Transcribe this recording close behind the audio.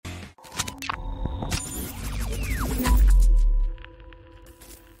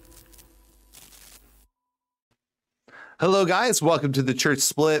Hello, guys. Welcome to the Church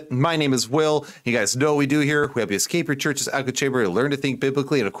Split. My name is Will. You guys know what we do here. We help you escape your church's echo chamber to learn to think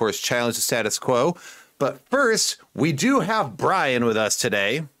biblically and, of course, challenge the status quo. But first, we do have Brian with us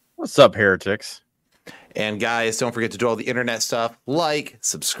today. What's up, heretics? And, guys, don't forget to do all the internet stuff. Like,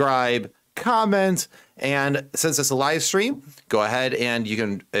 subscribe, comment. And since it's a live stream, go ahead and you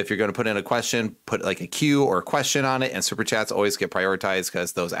can, if you're going to put in a question, put like a Q or a question on it. And super chats always get prioritized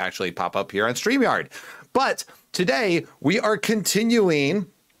because those actually pop up here on StreamYard. But today we are continuing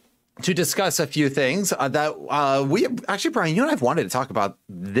to discuss a few things that we actually, Brian, you and I have wanted to talk about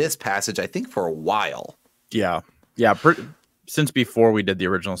this passage, I think, for a while. Yeah. Since before we did the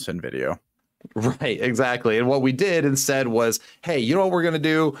original sin video. Right, exactly. And what we did instead was, hey, you know what we're going to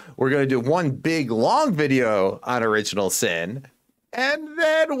do? We're going to do one big, long video on original sin. And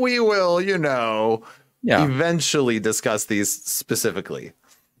then we will, eventually discuss these specifically.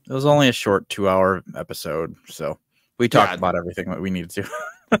 It was only a short 2-hour episode, so we talked about everything that we needed to.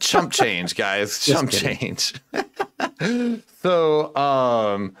 Chump change, guys. Chump change.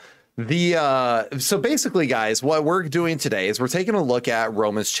 So basically, guys, what we're doing today is we're taking a look at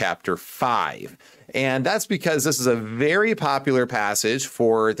Romans chapter 5. And that's because this is a very popular passage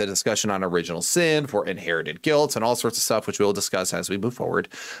for the discussion on original sin, for inherited guilt, and all sorts of stuff, which we'll discuss as we move forward.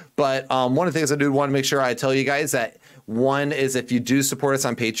 But one of the things I do want to make sure I tell you guys that one is if you do support us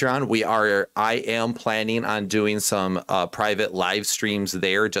on Patreon, I am planning on doing some private live streams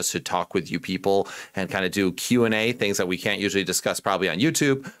there just to talk with you people and kind of do Q&A, things that we can't usually discuss probably on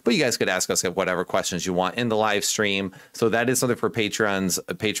YouTube, but you guys could ask us whatever questions you want in the live stream. So that is something for patrons,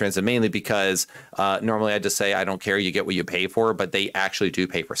 and mainly because normally I just say, I don't care, you get what you pay for, but they actually do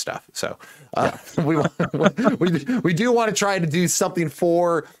pay for stuff. So we do want to try to do something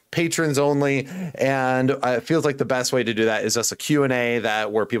for patrons only, and it feels like the best way to do that is just a Q&A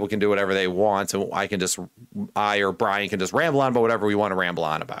where people can do whatever they want, and I or Brian can just ramble on about whatever we want to ramble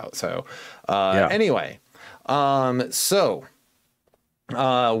on about. So anyway, with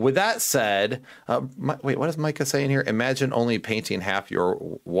that said, wait, what is Micah saying here? Imagine only painting half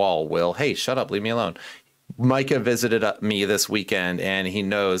your wall, Will. Hey, shut up, leave me alone. Micah visited me this weekend, and he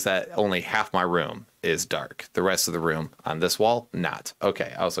knows that only half my room is dark. The rest of the room on this wall, not.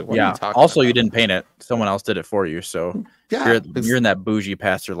 Okay, I was like, what are you talking also, about? You didn't paint it. Someone else did it for you. So you're in that bougie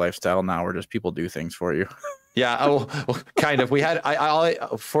pastor lifestyle now where just people do things for you. Yeah, well, kind of. We had, I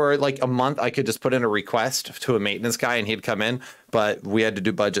for like a month, I could just put in a request to a maintenance guy and he'd come in, but we had to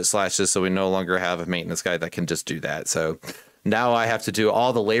do budget slashes, so we no longer have a maintenance guy that can just do that. So now I have to do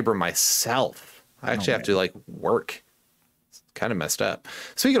all the labor myself. I actually have to work. It's kind of messed up.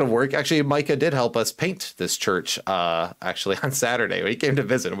 Speaking of work, actually, Micah did help us paint this church actually on Saturday. He came to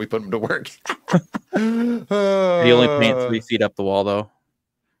visit and we put him to work. Did he only paint 3 feet up the wall, though?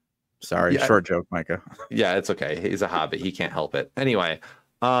 Sorry, short joke, Micah. Yeah, it's okay. He's a hobbit. He can't help it. Anyway,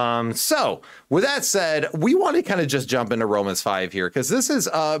 so with that said, we want to kind of just jump into Romans 5 here, because this is,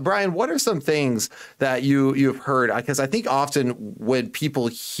 Brian, what are some things that you've heard? Because I think often when people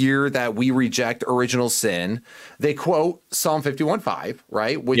hear that we reject original sin, they quote Psalm 51:5,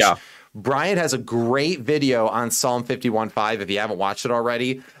 right? Which Brian has a great video on Psalm 51:5. If you haven't watched it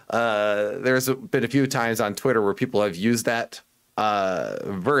already, there's been a few times on Twitter where people have used that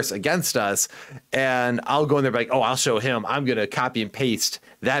verse against us, and I'll go in there and be like, oh, I'll show him. I'm gonna copy and paste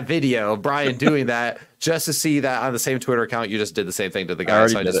that video of Brian doing that just to see that on the same Twitter account you just did the same thing to the guy.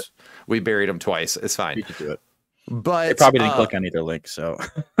 So we buried him twice. It's fine. You could do it. But they probably didn't click on either link, so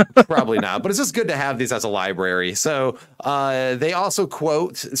probably not. But it's just good to have these as a library. So they also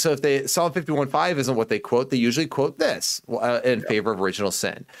quote. So if Psalm 51:5 isn't what they quote, they usually quote this in favor of original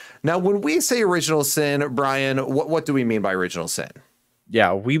sin. Now, when we say original sin, Brian, what do we mean by original sin?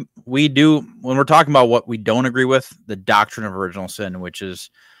 Yeah, we do when we're talking about what we don't agree with, the doctrine of original sin, which was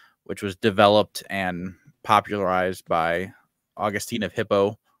developed and popularized by Augustine of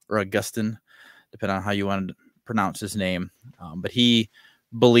Hippo, or Augustine, depending on how you want to pronounce his name, but he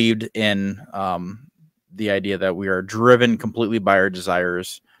believed in the idea that we are driven completely by our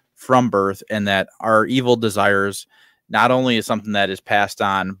desires from birth, and that our evil desires not only is something that is passed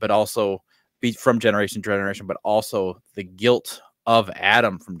on, but also be from generation to generation, but also the guilt of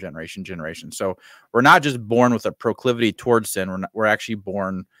Adam from generation to generation. So we're not just born with a proclivity towards sin, we're actually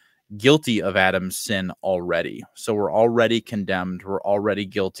born guilty of Adam's sin already. So we're already condemned, we're already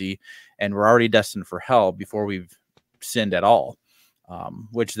guilty, and we're already destined for hell before we've sinned at all.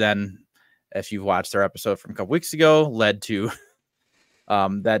 Which then, if you've watched our episode from a couple weeks ago, led to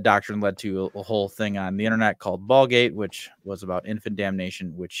that doctrine led to a whole thing on the internet called Ballgate, which was about infant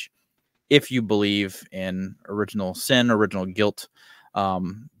damnation, which, if you believe in original sin, original guilt,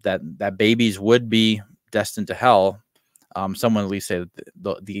 that babies would be destined to hell, Some would at least say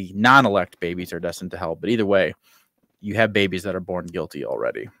that the non-elect babies are destined to hell. But either way, you have babies that are born guilty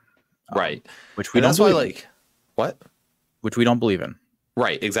already. Right. Which we And don't that's why, believe in. like, what? Which we don't believe in.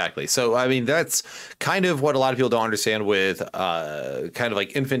 Right, exactly. So, I mean, that's kind of what a lot of people don't understand with kind of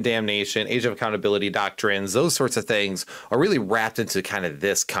like infant damnation, age of accountability doctrines. Those sorts of things are really wrapped into kind of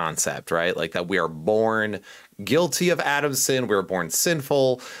this concept, right? Like that we are born guilty of Adam's sin, we were born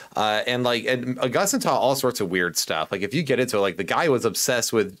sinful, and Augustine taught all sorts of weird stuff. Like if you get into it, like the guy was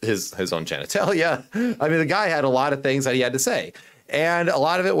obsessed with his own genitalia. I mean, the guy had a lot of things that he had to say, and a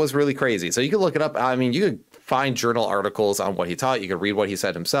lot of it was really crazy. So you can look it up. I mean, you could find journal articles on what he taught. You can read what he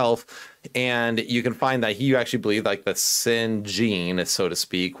said himself, and you can find that he actually believed like the sin gene, so to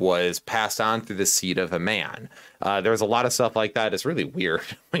speak, was passed on through the seed of a man. There's a lot of stuff like that. It's really weird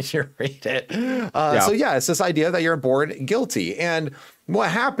when you read it. So yeah, it's this idea that you're born guilty. And what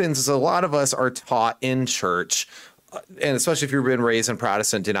happens is a lot of us are taught in church, and especially if you've been raised in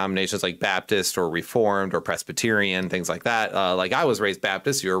Protestant denominations like Baptist or Reformed or Presbyterian, things like that. Like I was raised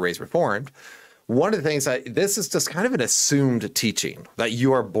Baptist, you were raised Reformed. One of the things that this is just kind of an assumed teaching that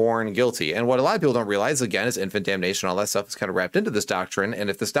you are born guilty. And what a lot of people don't realize, again, is infant damnation, all that stuff is kind of wrapped into this doctrine. And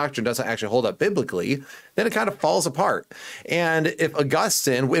if this doctrine doesn't actually hold up biblically, then it kind of falls apart. And if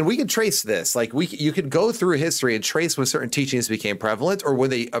Augustine, and we can trace this, like you could go through history and trace when certain teachings became prevalent or when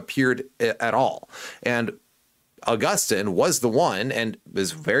they appeared at all. And Augustine was the one, and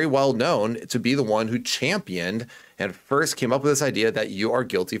is very well known to be the one who championed and first came up with this idea that you are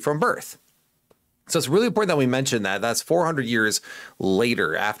guilty from birth. So it's really important that we mention that. That's 400 years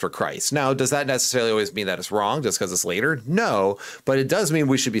later after Christ. Now, does that necessarily always mean that it's wrong just because it's later? No, but it does mean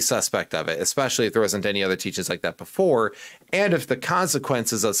we should be suspect of it, especially if there wasn't any other teachings like that before. And if the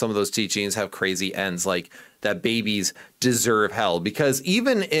consequences of some of those teachings have crazy ends, like that babies deserve hell. Because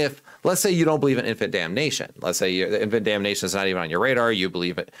even if, let's say you don't believe in infant damnation, let's say infant damnation is not even on your radar, you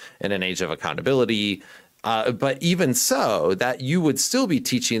believe in an age of accountability, but even so, that you would still be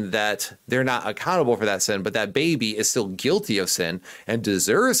teaching that they're not accountable for that sin, but that baby is still guilty of sin and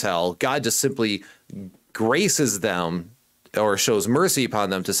deserves hell. God just simply graces them or shows mercy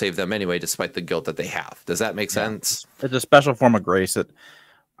upon them to save them anyway, despite the guilt that they have. Does that make sense? It's a special form of grace that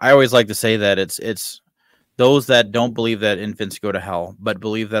I always like to say that it's those that don't believe that infants go to hell, but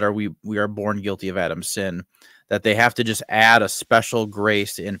believe that we are born guilty of Adam's sin, that they have to just add a special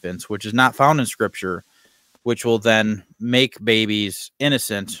grace to infants, which is not found in Scripture, which will then make babies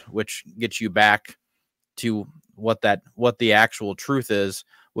innocent, which gets you back to what the actual truth is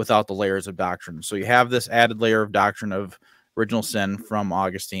without the layers of doctrine. So you have this added layer of doctrine of original sin from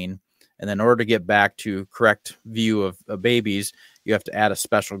Augustine, and then in order to get back to correct view of babies, you have to add a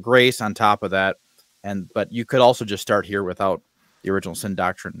special grace on top of that. But you could also just start here without the original sin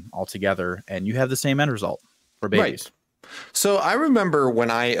doctrine altogether, and you have the same end result for babies. Right. So I remember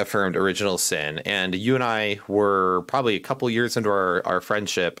when I affirmed original sin, and you and I were probably a couple years into our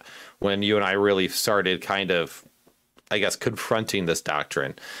friendship when you and I really started kind of, I guess, confronting this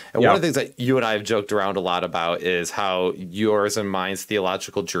doctrine. And one of the things that you and I have joked around a lot about is how yours and mine's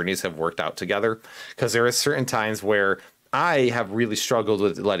theological journeys have worked out together. Because there are certain times where I have really struggled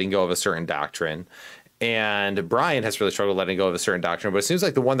with letting go of a certain doctrine, and Brian has really struggled letting go of a certain doctrine. But it seems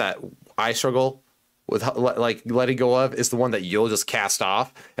like the one that I struggle with like letting go of is the one that you'll just cast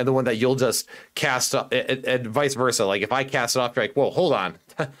off, and the one that you'll just cast up, and vice versa. Like if I cast it off, you're like, whoa, hold on.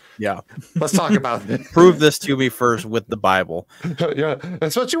 Yeah. Let's talk about it. Prove this to me first with the Bible. Yeah.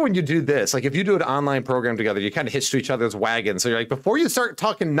 Especially when you do this, like if you do an online program together, you kind of hitch to each other's wagon. So you're like, before you start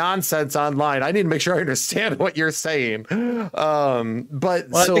talking nonsense online, I need to make sure I understand what you're saying. I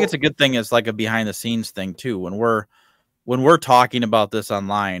think it's a good thing. It's like a behind the scenes thing too. When we're talking about this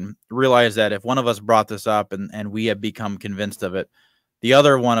online, realize that if one of us brought this up and we have become convinced of it, the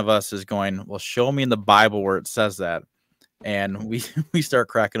other one of us is going, well, show me in the Bible where it says that. And we start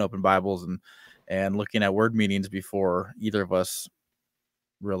cracking open Bibles and looking at word meanings before either of us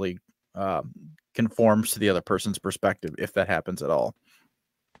really conforms to the other person's perspective, if that happens at all.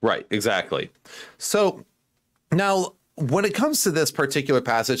 Right, exactly. So now when it comes to this particular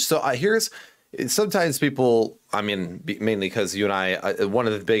passage, so sometimes people, I mean, mainly because you and I, one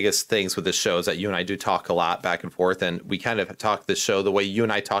of the biggest things with this show is that you and I do talk a lot back and forth, and we kind of talk this show the way you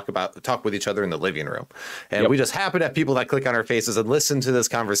and I talk with each other in the living room. And we just happen to have people that click on our faces and listen to this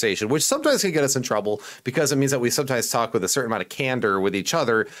conversation, which sometimes can get us in trouble because it means that we sometimes talk with a certain amount of candor with each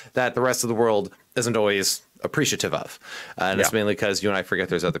other that the rest of the world isn't always appreciative of. And it's mainly because you and I forget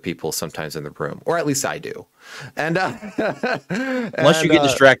there's other people sometimes in the room, or at least I do. And unless you get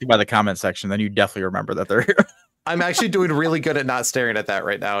distracted by the comment section, then you definitely remember that they're here. I'm actually doing really good at not staring at that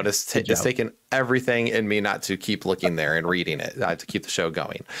right now. It's taking everything in me not to keep looking there and reading it, to keep the show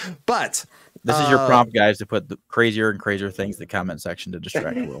going. But this is your prompt, guys, to put the crazier and crazier things in the comment section to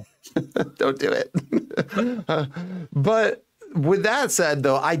distract Will. Don't do it. But with that said,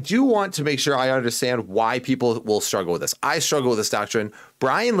 though, I do want to make sure I understand why people will struggle with this. I struggle with this doctrine.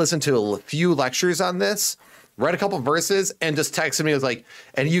 Brian listened to a few lectures on this, read a couple verses, and just texted me. It was like,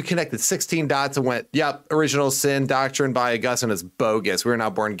 and you connected 16 dots and went, yep, original sin doctrine by Augustine is bogus. We're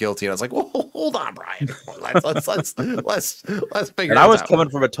not born guilty. And I was like, well, hold on, Brian. Let's figure it out. And I was coming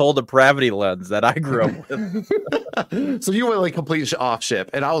from a total depravity lens that I grew up with. So you went like complete off ship.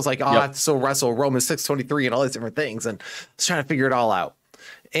 And I was like, I have to still wrestle Romans 6:23 and all these different things. And I was trying to figure it all out.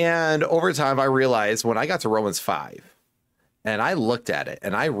 And over time, I realized when I got to Romans 5, and I looked at it,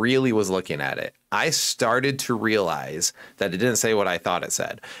 and I really was looking at it, I started to realize that it didn't say what I thought it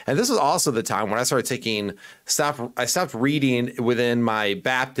said. And this was also the time when I started I stopped reading within my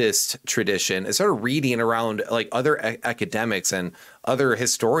Baptist tradition and started reading around like other academics and other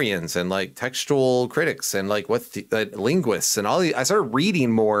historians and like textual critics and like linguists and all these. I started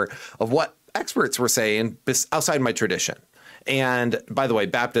reading more of what experts were saying outside my tradition. And by the way,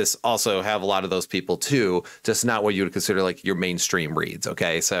 Baptists also have a lot of those people too, just not what you would consider like your mainstream reads.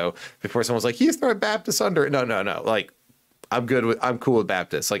 Okay. So before someone's like, he's throwing Baptists under. No. Like I'm cool with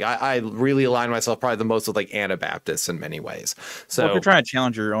Baptists. Like I really align myself probably the most with like Anabaptists in many ways. So if you're trying to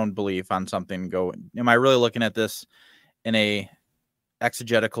challenge your own belief on something, go, am I really looking at this in a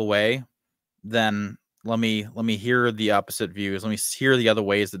exegetical way? Then let me hear the opposite views. Let me hear the other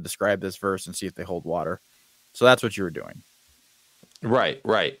ways to describe this verse and see if they hold water. So that's what you were doing. Right.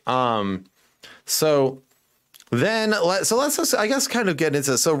 So let's I guess kind of get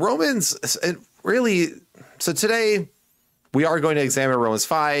into this. So Romans, so today we are going to examine Romans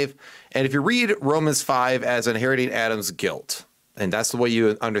 5. And if you read Romans 5 as inheriting Adam's guilt, and that's the way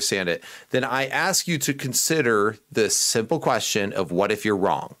you understand it, then I ask you to consider the simple question of what if you're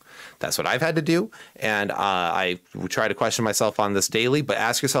wrong? That's what I've had to do. And I try to question myself on this daily, but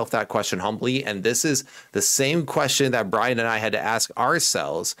ask yourself that question humbly. And this is the same question that Brian and I had to ask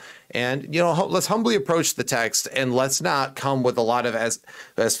ourselves. And, let's humbly approach the text and let's not come with a lot of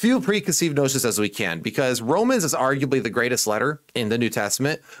as few preconceived notions as we can, because Romans is arguably the greatest letter in the New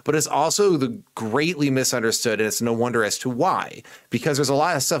Testament, but it's also the greatly misunderstood. And it's no wonder as to why, because there's a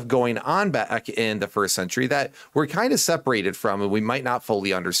lot of stuff going on back in the first century that we're kind of separated from, and we might not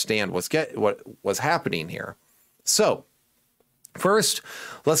fully understand what was happening here. So first,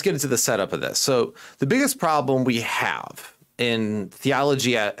 let's get into the setup of this. So the biggest problem we have in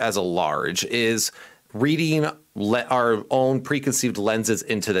theology as a large is reading our own preconceived lenses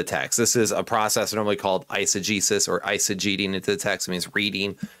into the text. This is a process normally called eisegesis or eisegeting into the text. It means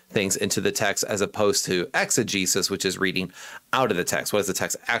reading things into the text as opposed to exegesis, which is reading out of the text. What does the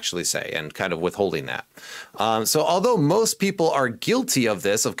text actually say? And kind of withholding that. So although most people are guilty of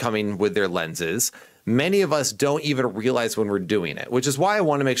this, of coming with their lenses, many of us don't even realize when we're doing it, which is why I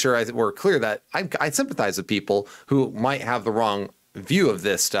want to make sure we're clear that I sympathize with people who might have the wrong view of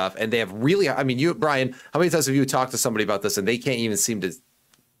this stuff. And they have really, you, Brian, how many times have you talked to somebody about this and they can't even seem to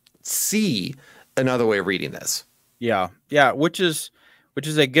see another way of reading this? Yeah. Which is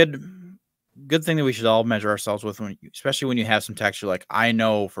a good thing that we should all measure ourselves with, especially when you have some text, you're like, I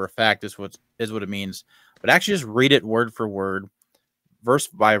know for a fact this is what it means, but actually just read it word for word, verse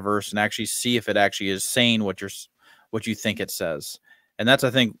by verse, and actually see if it actually is saying what you think it says. And that's, I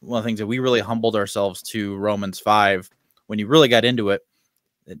think, one of the things that we really humbled ourselves to Romans 5. When you really got into it,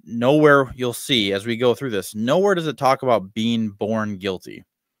 nowhere you'll see as we go through this, nowhere does it talk about being born guilty.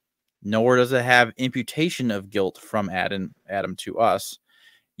 Nowhere does it have imputation of guilt from Adam to us.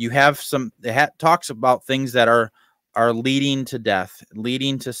 You have talks about things that are leading to death,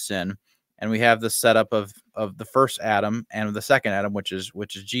 leading to sin. And we have the setup of the first Adam and the second Adam, which is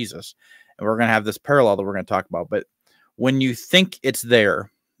Jesus. And we're going to have this parallel that we're going to talk about. But when you think it's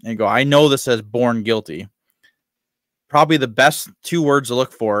there and go, I know this says born guilty, probably the best two words to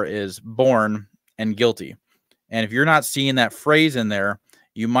look for is born and guilty. And if you're not seeing that phrase in there,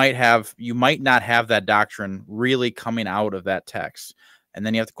 you might not have that doctrine really coming out of that text. And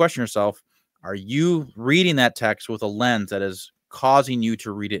then you have to question yourself, are you reading that text with a lens that is causing you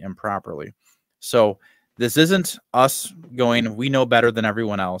to read it improperly? So this isn't us going, we know better than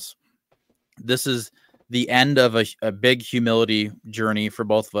everyone else. This is the end of a big humility journey for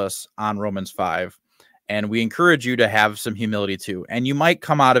both of us on Romans 5. And we encourage you to have some humility too. And you might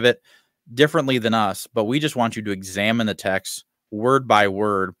come out of it differently than us, but we just want you to examine the text word by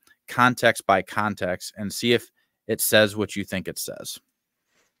word, context by context, and see if it says what you think it says.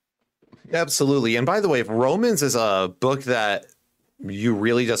 Absolutely. And by the way, if Romans is a book that you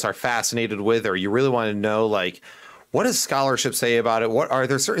really just are fascinated with, or you really want to know, like, what does scholarship say about it? What are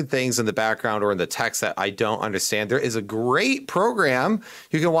there certain things in the background or in the text that I don't understand? There is a great program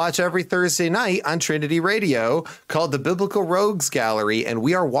you can watch every Thursday night on Trinity Radio called the Biblical Rogues Gallery. And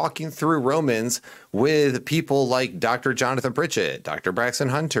we are walking through Romans with people like Dr. Jonathan Pritchett, Dr. Braxton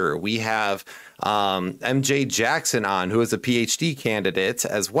Hunter. We have MJ Jackson on, who is a PhD candidate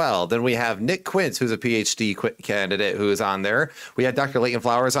as well. Then we have Nick Quince, who's a PhD candidate who is on there. We had Dr. Leighton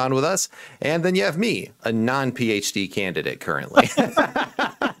Flowers on with us. And then you have me, a non-PhD candidate currently.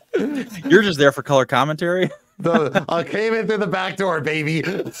 You're just there for color commentary? I came in through the back door, baby.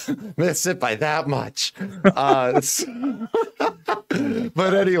 Missed it by that much.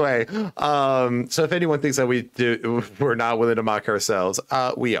 But anyway, so if anyone thinks that we're not willing to mock ourselves,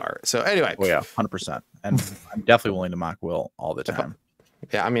 we are. So anyway. Oh, yeah, 100%. And I'm definitely willing to mock Will all the time.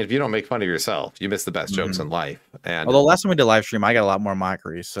 Yeah, I mean, if you don't make fun of yourself, you miss the best jokes in life. And although last time we did live stream, I got a lot more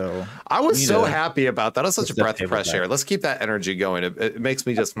mockery. So I was so happy about that. It was such a breath of fresh air. Let's keep that energy going. It makes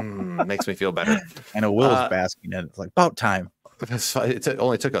me just makes me feel better. I know Will is basking in it. It's like about time. It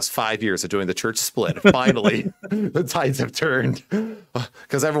only took us 5 years of doing the church split. Finally, the tides have turned,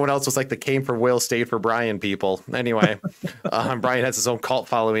 because everyone else was like the came for Will, stayed for Brian people. Anyway, Brian has his own cult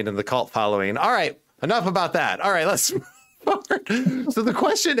following and the cult following. All right, enough about that. All right, let's. So the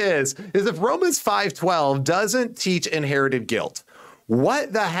question is if Romans 5:12 doesn't teach inherited guilt,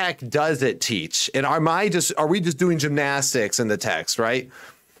 what the heck does it teach? And are we just doing gymnastics in the text, right?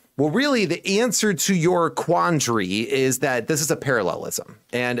 Well, really, the answer to your quandary is that this is a parallelism.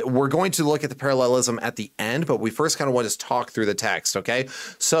 And we're going to look at the parallelism at the end, but we first kind of want to talk through the text, okay?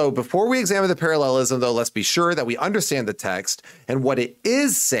 So before we examine the parallelism, though, let's be sure that we understand the text and what it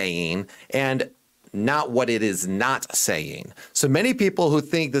is saying, and not what it is not saying. So many people who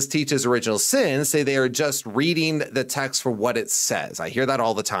think this teaches original sin say they are just reading the text for what it says. I hear that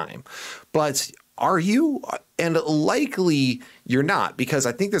all the time. But are you? And likely you're not, because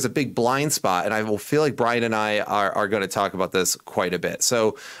I think there's a big blind spot, and I will feel like Brian and I are going to talk about this quite a bit.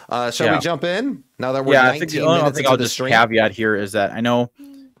 So shall we jump in now that we're 19 I think the only thing I'll just caveat here is that I know,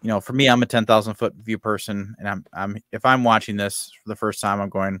 for me, I'm a 10,000 foot view person, and I'm if I'm watching this for the first time, I'm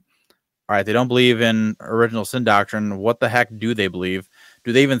going, all right, they don't believe in original sin doctrine. What the heck do they believe?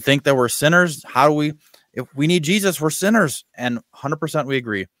 Do they even think that we're sinners? How do we, if we need Jesus, we're sinners? And 100% we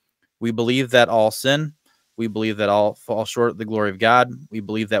agree. We believe that all sin. We believe that all fall short of the glory of God. We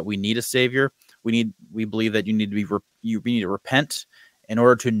believe that we need a savior. We believe that you need to repent in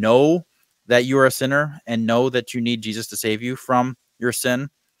order to know that you are a sinner and know that you need Jesus to save you from your sin.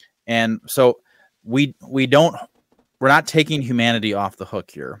 And so we're not taking humanity off the hook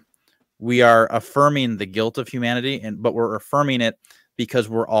here. We are affirming the guilt of humanity, but we're affirming it because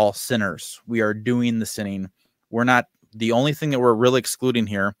we're all sinners. We are doing the sinning. We're not, the only thing that we're really excluding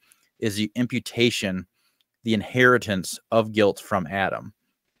here is the imputation, the inheritance of guilt from Adam.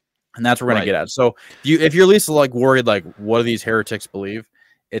 And that's what we're going to get at. So if you're at least like worried, like, what do these heretics believe?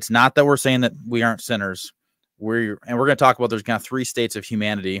 It's not that we're saying that we aren't sinners. We're going to talk about there's kind of three states of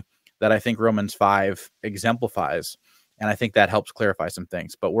humanity that I think Romans 5 exemplifies. And I think that helps clarify some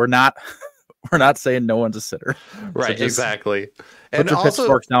things, but we're not saying no one's a sinner. Right, so exactly. And put your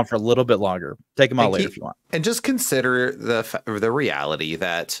pitchforks down for a little bit longer. Take them out later if you want. And just consider the reality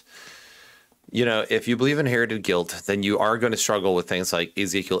that, if you believe in inherited guilt, then you are going to struggle with things like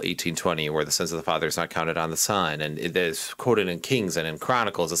Ezekiel 18:20, where the sins of the father is not counted on the son. And it is quoted in Kings and in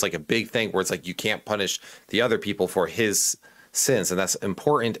Chronicles. It's like a big thing where it's like you can't punish the other people for his sins. And that's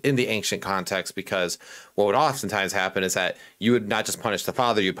important in the ancient context, because what would oftentimes happen is that you would not just punish the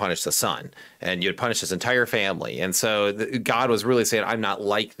father, you'd punish the son, and you'd punish his entire family. And so God was really saying, I'm not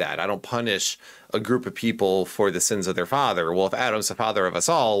like that. I don't punish a group of people for the sins of their father. Well, if Adam's the father of us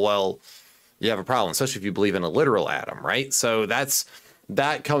all, well, you have a problem, especially if you believe in a literal Adam, right? So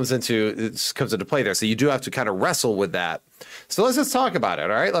that comes into play there. So you do have to kind of wrestle with that. So let's just talk about it.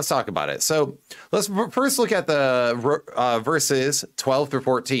 All right, let's talk about it. So let's first look at the verses 12 through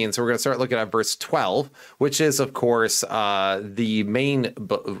 14. So we're going to start looking at verse 12, which is, of course, the main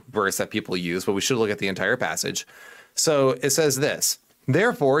verse that people use, but we should look at the entire passage. So it says this: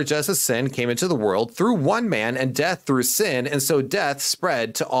 Therefore, just as sin came into the world through one man and death through sin, and so death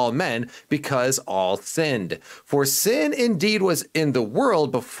spread to all men because all sinned. For sin indeed was in the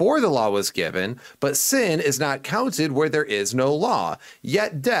world before the law was given, but sin is not counted where there is no law.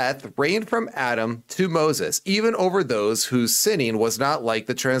 Yet death reigned from Adam to Moses, even over those whose sinning was not like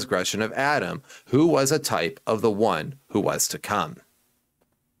the transgression of Adam, who was a type of the one who was to come.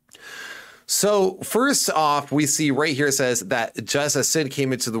 So first off, we see right here it says that just as sin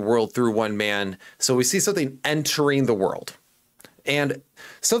came into the world through one man. So we see something entering the world, and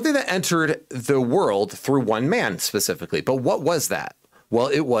something that entered the world through one man specifically. But what was that? Well,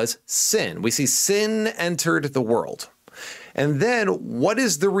 it was sin. We see sin entered the world. And then what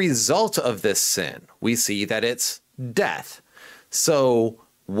is the result of this sin? We see that it's death. So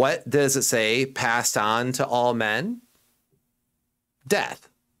what does it say passed on to all men? Death.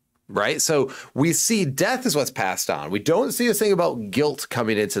 Right? So we see death is what's passed on. We don't see a thing about guilt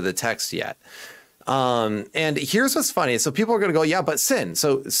coming into the text yet. And here's what's funny. So people are going to go, yeah, but sin.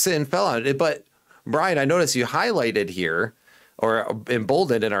 So sin fell on it. But Brian, I noticed you highlighted here or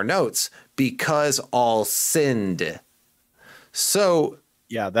emboldened in our notes because all sinned. So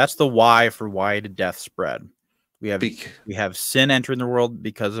yeah, that's the why for why did death spread. We have sin entering the world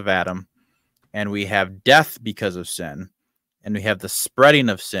because of Adam, and we have death because of sin. And we have the spreading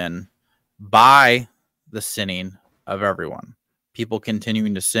of sin by the sinning of everyone. People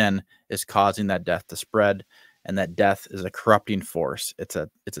continuing to sin is causing that death to spread, and that death is a corrupting force. It's a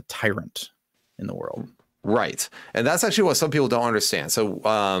tyrant in the world. Right. And that's actually what some people don't understand. So,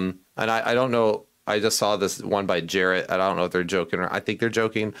 and I don't know. I just saw this one by Jarrett. I don't know if they're joking or I think they're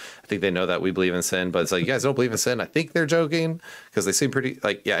joking. I think they know that we believe in sin, but it's like, you guys don't believe in sin. I think they're joking because they seem pretty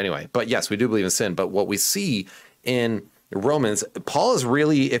like, yeah, anyway. But yes, we do believe in sin. But what we see in Romans, Paul is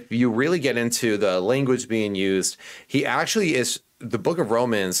really, if you really get into the language being used, he actually is, the book of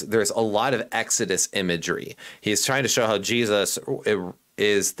Romans, there's a lot of Exodus imagery. He's trying to show how Jesus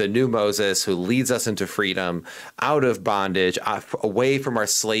is the new Moses who leads us into freedom, out of bondage, away from our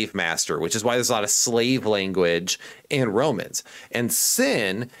slave master, which is why there's a lot of slave language in Romans. And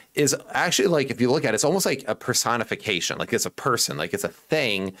sin is actually, like, if you look at it, it's almost like a personification, like it's a person, like it's a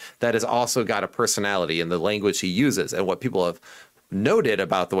thing that has also got a personality in the language he uses. And what people have noted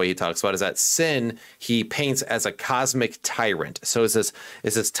about the way he talks about is that sin he paints as a cosmic tyrant. So it's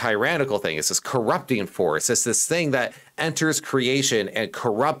this tyrannical thing. It's this corrupting force. It's this thing that enters creation and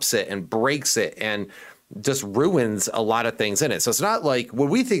corrupts it and breaks it and just ruins a lot of things in it. So it's not like when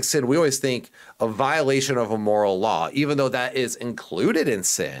we think sin, we always think a violation of a moral law, even though that is included in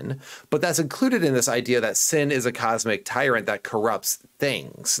sin, but that's included in this idea that sin is a cosmic tyrant that corrupts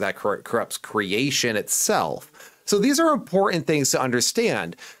things, that corrupts creation itself. So these are important things to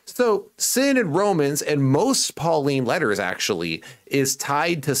understand. So sin in Romans and most Pauline letters actually is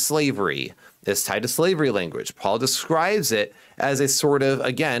tied to slavery. It's tied to slavery language. Paul describes it as a sort of,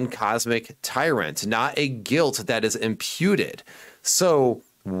 again, cosmic tyrant, not a guilt that is imputed. So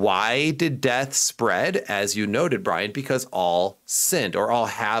why did death spread? As you noted, Brian, because all sinned or all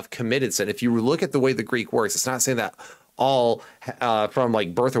have committed sin. If you look at the way the Greek works, it's not saying that all from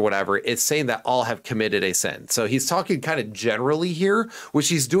like birth or whatever, it's saying that all have committed a sin. So he's talking kind of generally here, which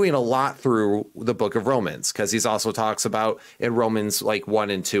he's doing a lot through the book of Romans, because he's also talks about in Romans like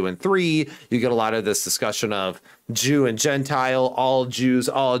 1 and 2 and 3, you get a lot of this discussion of Jew and Gentile, all Jews,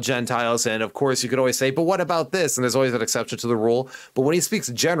 all Gentiles. And of course you could always say, but what about this? And there's always an exception to the rule. But when he speaks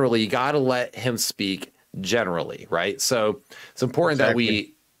generally, you got to let him speak generally, right? So it's important that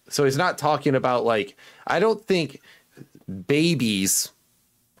so he's not talking about like, I don't think babies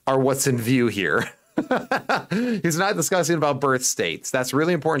are what's in view here. He's not discussing about birth states. That's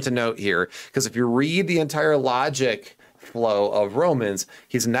really important to note here, because if you read the entire logic flow of Romans,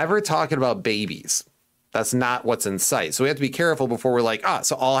 he's never talking about babies. That's not what's in sight. So we have to be careful before we're like,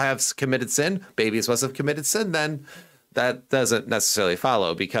 so all have committed sin. Babies must have committed sin. Then that doesn't necessarily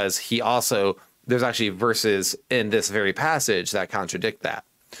follow, because there's actually verses in this very passage that contradict that.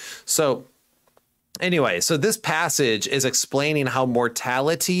 So anyway, so this passage is explaining how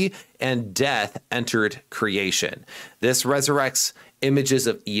mortality and death entered creation. This resurrects images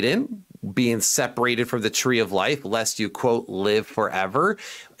of Eden, being separated from the tree of life, lest you, quote, live forever.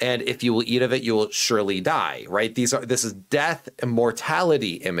 And if you will eat of it, you will surely die, right? This is death and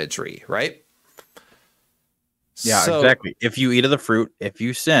mortality imagery, right? Yeah, exactly. If you eat of the fruit, if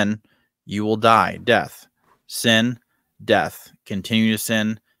you sin, you will die. Death. Sin, death. Continue to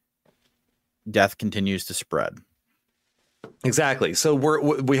sin, death continues to spread. Exactly. So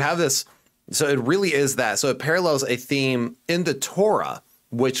we have this. So it really is that. So it parallels a theme in the Torah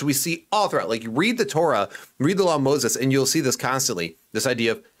which we see all throughout. Like, you read the Torah, read the law of Moses, and you'll see this constantly, this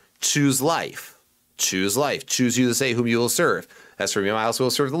idea of choose life. Choose life. Choose you to say whom you will serve. As for me, my house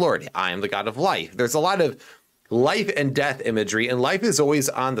will serve the Lord. I am the God of life. There's a lot of life and death imagery, and life is always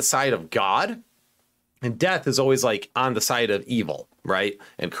on the side of God, and death is always like on the side of evil, right?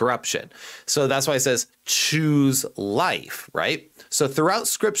 And corruption. So that's why it says choose life, right? So throughout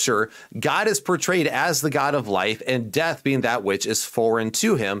scripture, God is portrayed as the God of life, and death being that which is foreign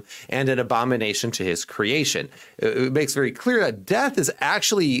to him and an abomination to his creation. It makes very clear that death is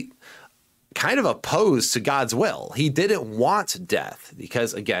actually kind of opposed to God's will. He didn't want death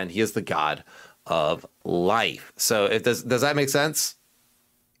because, again, he is the God of life. So does that make sense?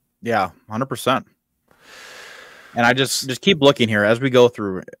 Yeah, 100%. And I just keep looking here as we go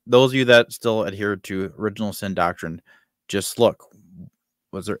through. Those of you that still adhere to original sin doctrine, just look.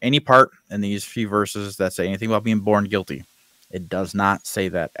 Was there any part in these few verses that say anything about being born guilty? It does not say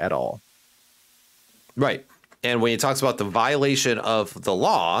that at all. Right. And when he talks about the violation of the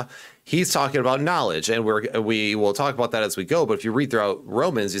law, he's talking about knowledge, and we will talk about that as we go. But if you read throughout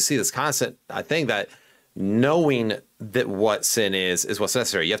Romans, you see this constant, I think, that knowing that what sin is what's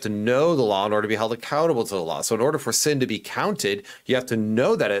necessary. You have to know the law in order to be held accountable to the law. So in order for sin to be counted, you have to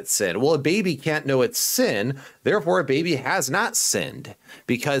know that it's sin. Well, a baby can't know it's sin. Therefore, a baby has not sinned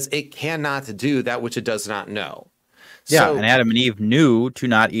because it cannot do that which it does not know. Yeah, so, and Adam and Eve knew to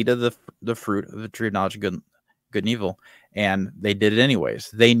not eat of the fruit of the tree of knowledge of good and evil, and they did it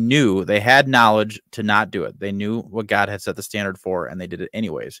anyways. They knew, they had knowledge to not do it. They knew what God had set the standard for, and they did it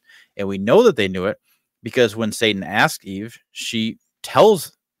anyways. And we know that they knew it because when Satan asked Eve, she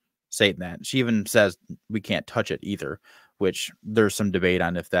tells Satan that. She even says, we can't touch it either, which there's some debate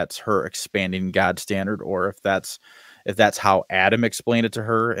on if that's her expanding God's standard or if that's how Adam explained it to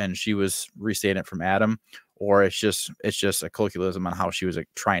her and she was restating it from Adam, or it's just a colloquialism on how she was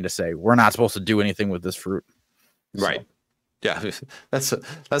trying to say, we're not supposed to do anything with this fruit. Right. So. Yeah,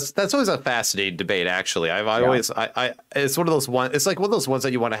 that's always a fascinating debate. Actually, it's one of those ones. It's like one of those ones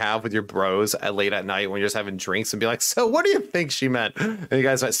that you want to have with your bros late at night when you're just having drinks and be like, "So, what do you think she meant?" And you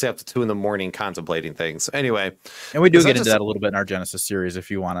guys might stay up to 2 a.m. contemplating things. Anyway, and we do get into that a little bit in our Genesis series if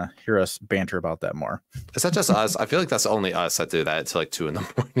you want to hear us banter about that more. Is that just us? I feel like that's only us that do that until like 2 a.m.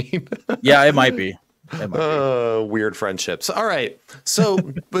 Yeah, it might be. Weird friendships. All right. So,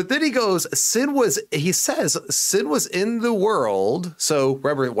 but then he goes, he says, sin was in the world. So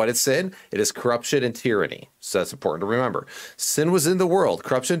remember, what is sin? It is corruption and tyranny. So that's important to remember. Sin was in the world.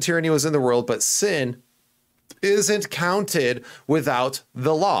 Corruption and tyranny was in the world, but sin isn't counted without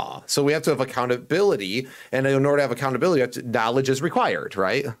the law. So we have to have accountability. And in order to have accountability, knowledge is required,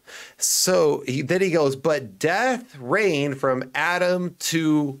 right? So then he goes, but death reigned from Adam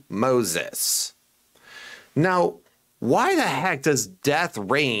to Moses. Now, why the heck does death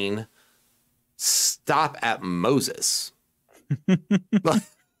reign stop at Moses?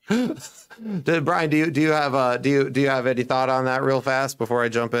 Brian, do you have any thought on that real fast before I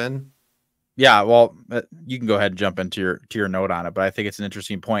jump in? Yeah, well, you can go ahead and jump into your note on it, but I think it's an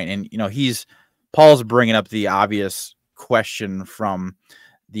interesting point. And Paul's bringing up the obvious question from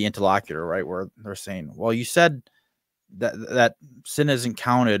the interlocutor, right, where they're saying, well, you said that sin isn't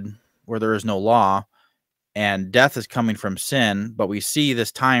counted where there is no law. And death is coming from sin, but we see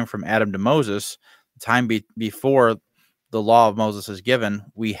this time from Adam to Moses, the time before the law of Moses is given,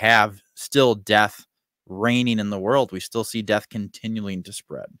 we have still death reigning in the world. We still see death continuing to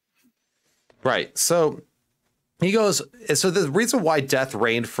spread. Right. So he goes, so the reason why death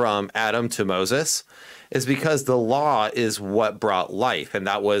reigned from Adam to Moses is because the law is what brought life, and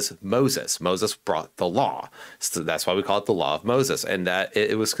that was Moses. Moses brought the law. So that's why we call it the law of Moses, and that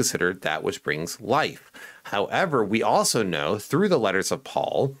it was considered that which brings life. However, we also know through the letters of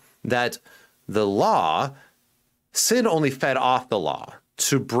Paul that the law, sin only fed off the law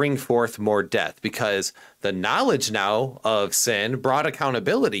to bring forth more death, because the knowledge now of sin brought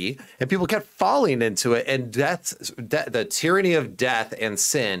accountability and people kept falling into it, and the tyranny of death and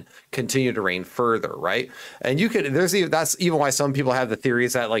sin continued to reign further, right? And that's even why some people have the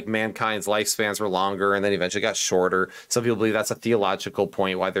theories that like mankind's lifespans were longer and then eventually got shorter. Some people believe that's a theological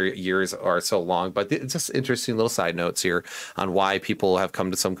point why their years are so long, but it's just interesting little side notes here on why people have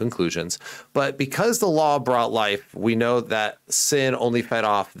come to some conclusions. But because the law brought life, we know that sin only fed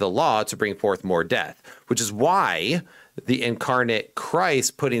off the law to bring forth more death, which is why the incarnate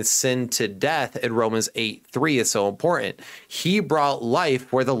Christ putting sin to death in Romans 8:3 is so important. He brought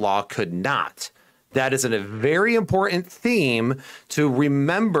life where the law could not. That is a very important theme to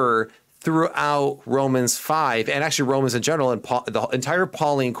remember throughout Romans 5 and actually Romans in general and the entire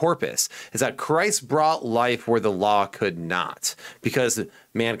Pauline corpus is that Christ brought life where the law could not, because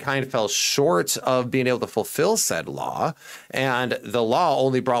mankind fell short of being able to fulfill said law, and the law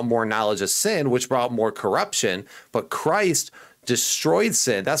only brought more knowledge of sin, which brought more corruption, but Christ destroyed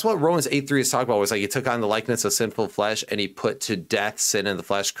sin. That's what Romans 8:3 is talking about, was like he took on the likeness of sinful flesh and he put to death sin in the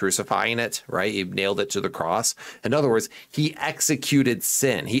flesh, crucifying it, right? He nailed it to the cross. In other words, he executed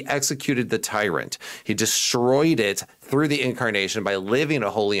sin. He executed the tyrant. He destroyed it through the incarnation by living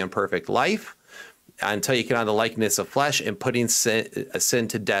a holy and perfect life until you get on the likeness of flesh and putting sin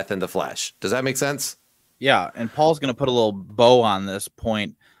to death in the flesh. Does that make sense? Yeah, and Paul's going to put a little bow on this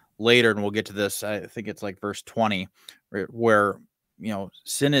point later, and we'll get to this. I think it's like verse 20, where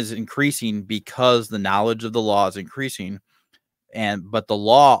sin is increasing because the knowledge of the law is increasing, but the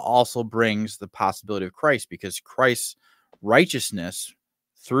law also brings the possibility of Christ, because Christ's righteousness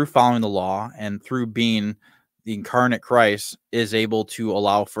through following the law and through being the incarnate Christ is able to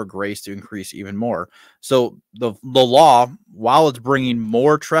allow for grace to increase even more. So the law, while it's bringing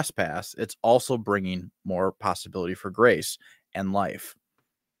more trespass, it's also bringing more possibility for grace and life.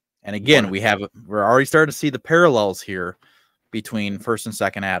 And again, we're already starting to see the parallels here between first and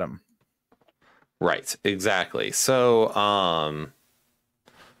second Adam. Right, exactly. So, all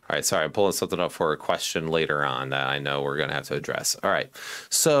right, sorry, I'm pulling something up for a question later on that I know we're going to have to address. All right,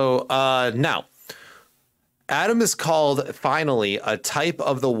 so now, Adam is called finally a type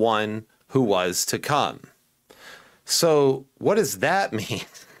of the one who was to come. So what does that mean?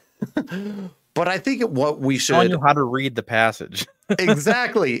 But I think what we should... Telling you how to read the passage.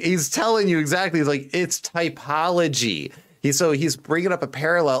 Exactly. He's telling you exactly. He's like, it's typology. He's bringing up a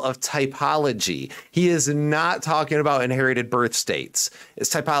parallel of typology. He is not talking about inherited birth states.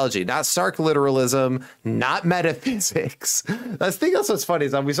 It's typology, not stark literalism, not metaphysics. I think that's what's funny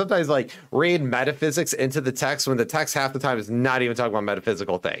is that we sometimes like read metaphysics into the text when the text half the time is not even talking about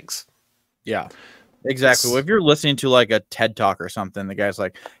metaphysical things. Yeah, exactly. Well, if you're listening to like a TED Talk or something, the guy's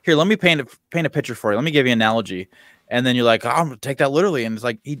like, here, let me paint a picture for you. Let me give you an analogy. And then you're like, oh, I'm going to take that literally. And it's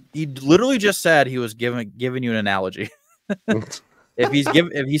like, he literally just said he was giving you an analogy. If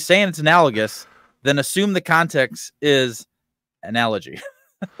he's saying it's analogous, then assume the context is analogy.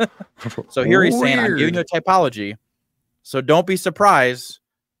 So here he's saying, I'm giving you a typology. So don't be surprised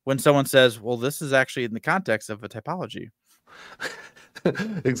when someone says, well, this is actually in the context of a typology.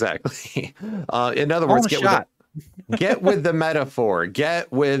 Exactly. In other words, get with the metaphor. Get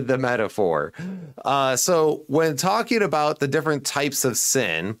with the metaphor. So when talking about the different types of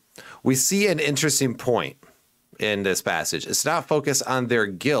sin, we see an interesting point in this passage. It's not focused on their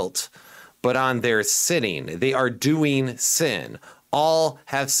guilt, but on their sinning. They are doing sin. All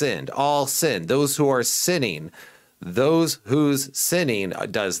have sinned. All sin. Those who are sinning. Those whose sinning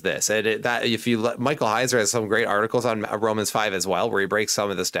does this. And Michael Heiser has some great articles on Romans 5 as well, where he breaks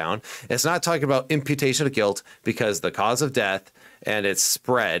some of this down. It's not talking about imputation of guilt because the cause of death and its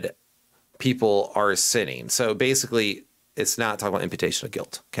spread, people are sinning. So basically, it's not talking about imputation of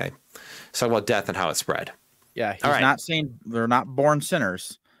guilt. Okay. It's talking about death and how it spread. Yeah. He's not saying they're not born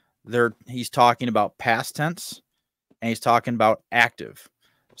sinners. He's talking about past tense and he's talking about active.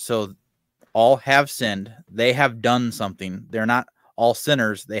 So all have sinned. They have done something. They're not all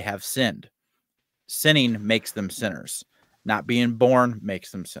sinners. They have sinned. Sinning makes them sinners. Not being born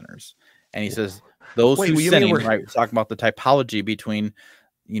makes them sinners. And he says those who sinning, right? We're talking about the typology between,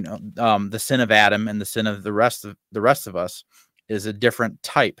 the sin of Adam and the sin of the rest of us is a different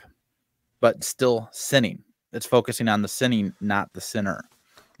type, but still sinning. It's focusing on the sinning, not the sinner.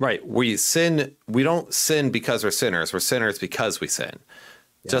 Right. We sin. We don't sin because we're sinners. We're sinners because we sin.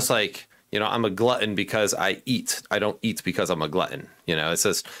 Yeah. Just like, I'm a glutton because I eat. I don't eat because I'm a glutton. It's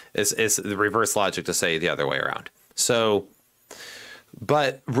just, it's the reverse logic to say the other way around. So,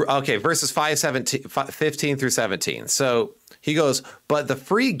 but, okay, verses 15 through 17. So he goes, but the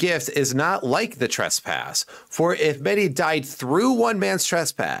free gift is not like the trespass. For if many died through one man's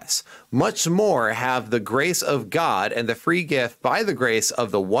trespass, much more have the grace of God and the free gift by the grace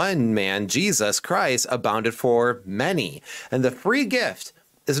of the one man, Jesus Christ, abounded for many. And the free gift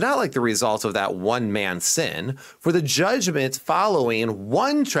is not like the result of that one man's sin, for the judgment following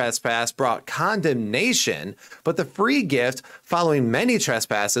one trespass brought condemnation, but the free gift following many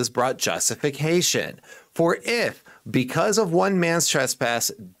trespasses brought justification. For if, because of one man's trespass,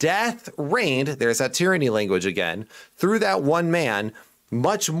 death reigned, there's that tyranny language again, through that one man,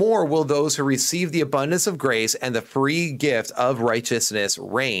 much more will those who receive the abundance of grace and the free gift of righteousness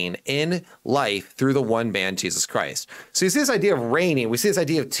reign in life through the one man, Jesus Christ. So you see this idea of reigning. We see this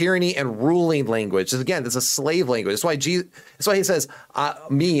idea of tyranny and ruling language. Again, this is a slave language. That's why he says,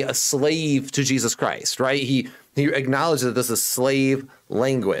 me, a slave to Jesus Christ, right? He acknowledges that this is slave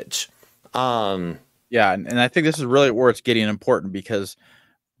language. Yeah, and I think this is really where it's getting important, because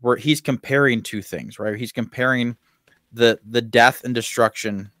he's comparing two things, right? He's comparing the death and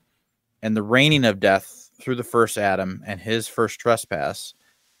destruction and the reigning of death through the first Adam and his first trespass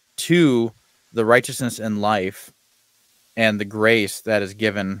to the righteousness and life and the grace that is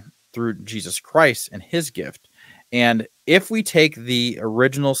given through Jesus Christ and his gift. And if we take the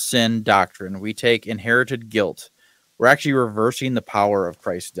original sin doctrine, we take inherited guilt, we're actually reversing the power of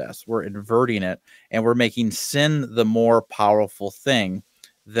Christ's death. We're inverting it, and we're making sin the more powerful thing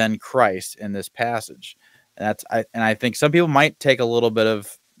than Christ in this passage. And I think some people might take a little bit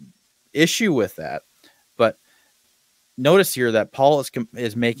of issue with that, but notice here that Paul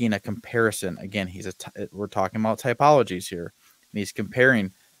is making a comparison. Again, we're talking about typologies here, and he's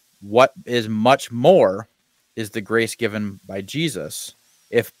comparing what is much more is the grace given by Jesus.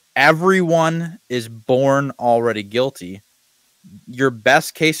 If everyone is born already guilty, your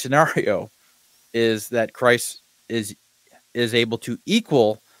best case scenario is that Christ is able to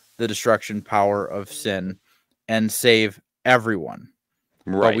equal the destruction power of sin and save everyone.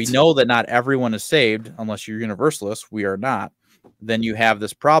 Right. But we know that not everyone is saved unless you're universalist. We are not. Then you have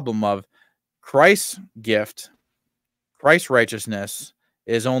this problem of Christ's gift, Christ's righteousness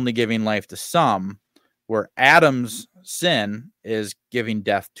is only giving life to some, where Adam's sin is giving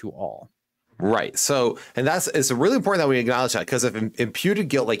death to all. Right. So, and it's really important that we acknowledge that, because of imputed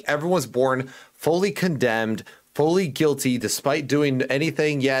guilt, like everyone's born fully condemned, fully guilty, despite doing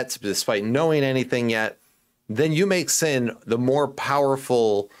anything yet, despite knowing anything yet, then you make sin the more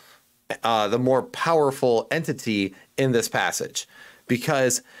powerful entity in this passage,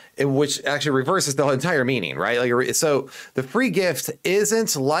 because which actually reverses the entire meaning, right? Like, so the free gift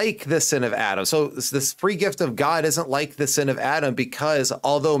isn't like the sin of Adam. So this free gift of God isn't like the sin of Adam, because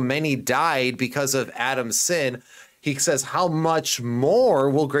although many died because of Adam's sin, he says, how much more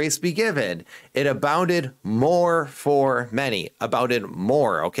will grace be given? It abounded more for many, abounded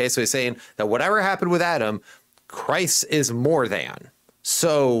more. Okay, so he's saying that whatever happened with Adam, Christ is more than.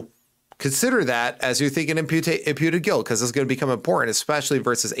 So consider that as you're thinking imputed guilt, because it's going to become important, especially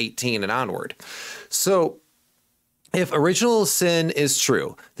verses 18 and onward. So if original sin is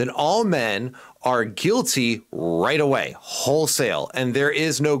true, then all men are guilty right away, wholesale, and there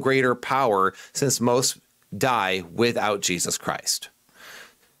is no greater power, since most die without Jesus Christ.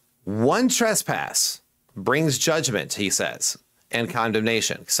 One trespass brings judgment, he says, and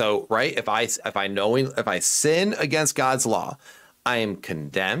condemnation. So, right, if I sin against God's law, I am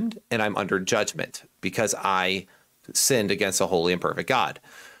condemned and I'm under judgment because I sinned against a holy and perfect God.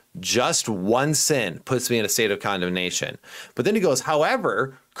 Just one sin puts me in a state of condemnation. But then he goes,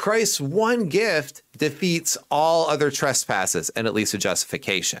 however, Christ's one gift defeats all other trespasses, and it leads to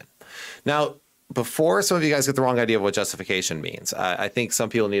justification. Now, before some of you guys get the wrong idea of what justification means, I think some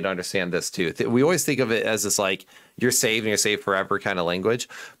people need to understand this too. We always think of it as this like you're saved and you're saved forever kind of language.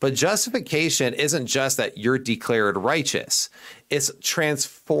 But justification isn't just that you're declared righteous. It's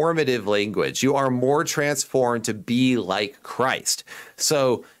transformative language. You are more transformed to be like Christ.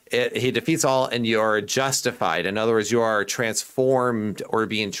 So he defeats all and you are justified. In other words, you are transformed or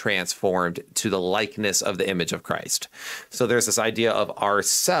being transformed to the likeness of the image of Christ. So there's this idea of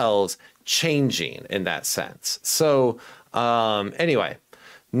ourselves changing in that sense. So anyway,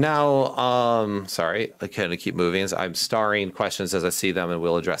 now, sorry, I kind of keep moving. I'm starring questions as I see them, and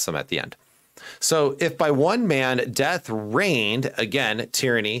we'll address them at the end. So if by one man death reigned, again,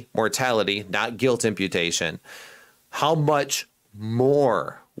 tyranny, mortality, not guilt imputation, how much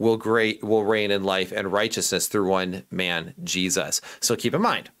more will reign in life and righteousness through one man, Jesus? So keep in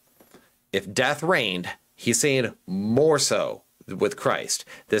mind, if death reigned, he's saying more so with Christ.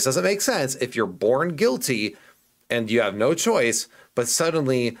 This doesn't make sense if you're born guilty and you have no choice, but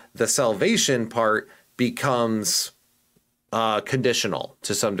suddenly the salvation part becomes conditional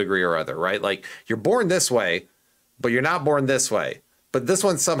to some degree or other, right? Like you're born this way, but you're not born this way, but this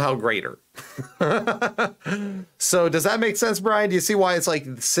one's somehow greater. So does that make sense, Brian? Do you see why it's like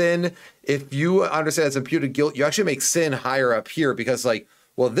sin? If you understand it's imputed guilt, you actually make sin higher up here, because like,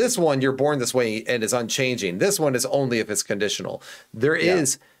 well, this one, you're born this way and is unchanging. This one is only if it's conditional. There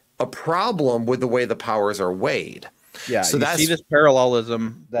is a problem with the way the powers are weighed. Yeah, so you see this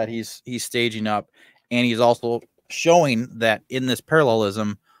parallelism that he's staging up, and he's also showing that in this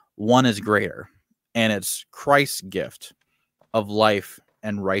parallelism, one is greater, and it's Christ's gift. of life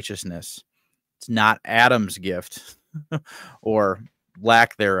and righteousness. It's not Adam's gift or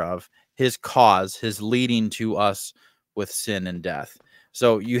lack thereof, his cause, his leading to us with sin and death.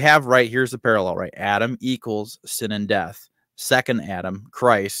 So you have here's the parallel, right? Adam equals sin and death. Second Adam,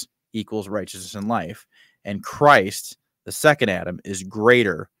 Christ, equals righteousness and life. And Christ, the second Adam, is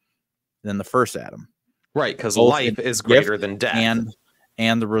greater than the first Adam. Right, because life is greater than death.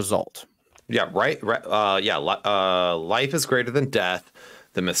 And the result. Yeah, right. Life is greater than death.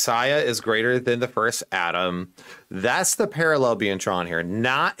 The Messiah is greater than the first Adam. That's the parallel being drawn here.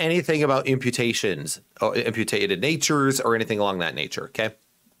 Not anything about imputations, or imputed natures, or anything along that nature. Okay.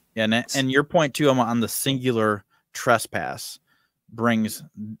 And your point too on the singular trespass brings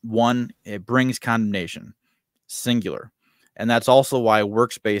condemnation, singular, and that's also why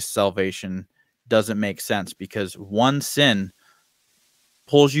works-based salvation doesn't make sense, because one sin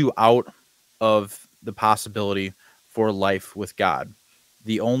pulls you out of the possibility for life with God.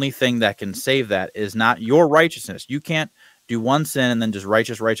 The only thing that can save that is not your righteousness. You can't do one sin and then just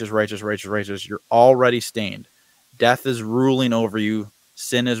righteous. You're already stained. Death is ruling over you.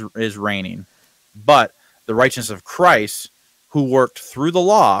 Sin is reigning. But the righteousness of Christ, who worked through the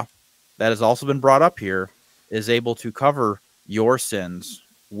law, that has also been brought up here, is able to cover your sins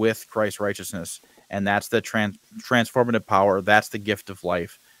with Christ's righteousness. And that's the transformative power. That's the gift of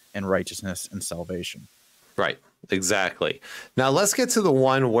life and righteousness and salvation. Right. Exactly. Now let's get to the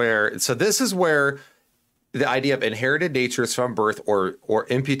one where, so this is where the idea of inherited natures from birth or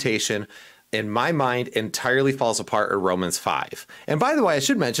imputation, in my mind, entirely falls apart in Romans 5. And by the way, I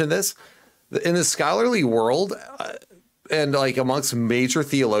should mention this, in the scholarly world and like amongst major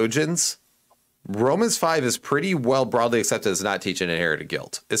theologians, Romans 5 is pretty well broadly accepted as not teaching inherited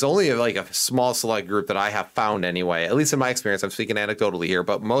guilt. It's only like a small select group that I have found anyway, at least in my experience. I'm speaking anecdotally here,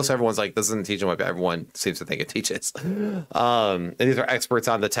 but most everyone's like, this isn't teaching what everyone seems to think it teaches. And these are experts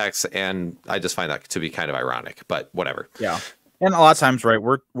on the text, and I just find that to be kind of ironic, but whatever. Yeah. And a lot of times, right,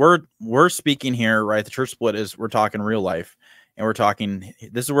 we're speaking here, right? The church split is, we're talking real life, and we're talking,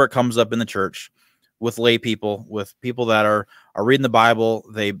 this is where it comes up in the church, with lay people, with people that are reading the Bible.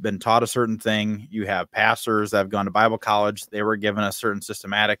 They've been taught a certain thing. You have pastors that have gone to Bible college. They were given a certain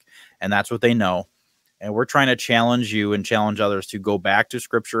systematic, and that's what they know. And we're trying to challenge you and challenge others to go back to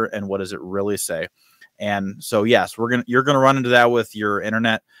Scripture and what does it really say. And so, yes, you're gonna run into that with your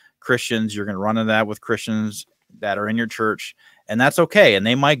internet Christians. You're gonna run into that with Christians that are in your church, and that's okay. And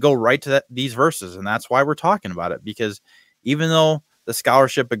they might go right to these verses, and that's why we're talking about it, because even though the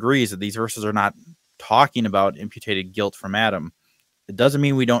scholarship agrees that these verses are not talking about imputed guilt from Adam, it doesn't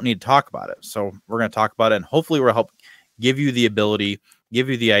mean we don't need to talk about it. So we're going to talk about it, and hopefully we'll help give you the ability, give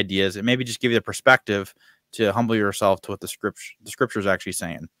you the ideas, and maybe just give you the perspective to humble yourself to what the scripture is actually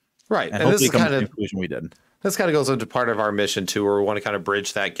saying. Right. And hopefully come to the conclusion we did. This kind of goes into part of our mission too, where we want to kind of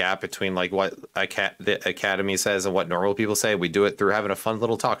bridge that gap between like what the academy says and what normal people say. We do it through having a fun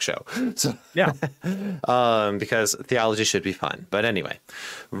little talk show. So yeah, because theology should be fun. But anyway,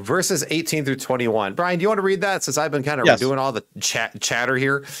 verses 18 through 21. Brian, do you want to read that, since I've been kind of doing all the chatter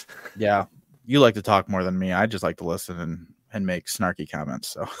here? Yeah, you like to talk more than me. I just like to listen and make snarky comments.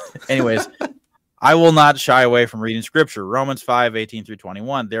 So, anyways, I will not shy away from reading Scripture. Romans 5, 18 through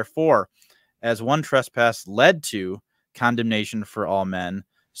 21. Therefore, as one trespass led to condemnation for all men,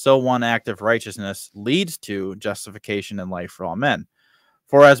 so one act of righteousness leads to justification and life for all men.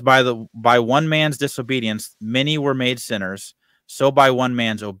 For as by one man's disobedience many were made sinners, so by one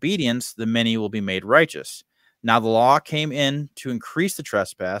man's obedience the many will be made righteous. Now the law came in to increase the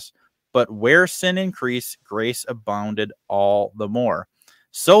trespass, but where sin increased, grace abounded all the more.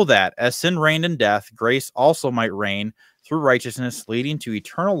 So that, as sin reigned in death, grace also might reign through righteousness, leading to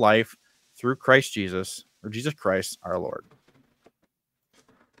eternal life through Christ Jesus, or Jesus Christ, our Lord.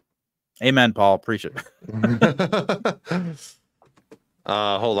 Amen, Paul. Preach it.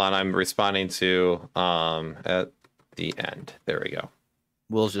 Hold on. I'm responding to at the end. There we go.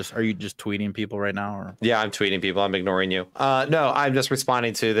 Are you just tweeting people right now? Or? Yeah, I'm tweeting people. I'm ignoring you. No, I'm just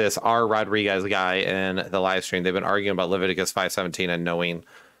responding to this R. Rodriguez guy in the live stream. They've been arguing about Leviticus 5:17 and knowing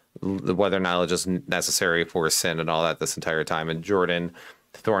whether knowledge is necessary for sin and all that this entire time. And Jordan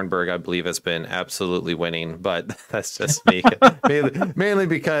Thornburg, I believe, has been absolutely winning, but that's just me. mainly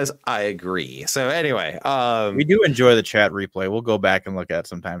because I agree. So anyway, we do enjoy the chat replay. We'll go back and look at it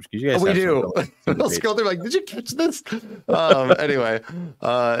sometimes, because you guys we do. We'll scroll through like, did you catch this? Anyway,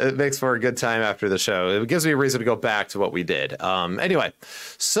 it makes for a good time after the show. It gives me a reason to go back to what we did. Anyway,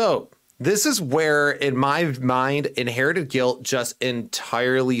 so this is where, in my mind, inherited guilt just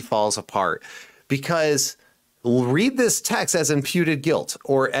entirely falls apart, because read this text as imputed guilt,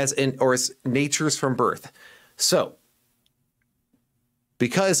 or as natures from birth. So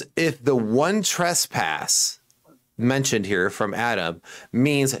Because if the one trespass mentioned here from Adam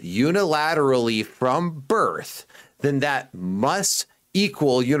means unilaterally from birth, then that must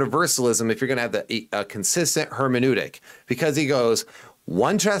equal universalism if you're going to have a consistent hermeneutic. Because he goes,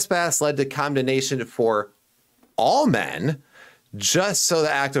 one trespass led to condemnation for all men, just so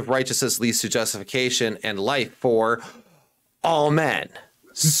the act of righteousness leads to justification and life for all men.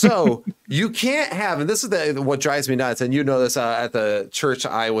 So you can't have, and this is what drives me nuts, and you know this at the church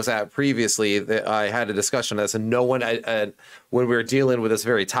I was at previously, I had a discussion on this, and no one, when we were dealing with this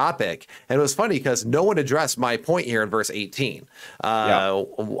very topic, and it was funny because no one addressed my point here in verse 18.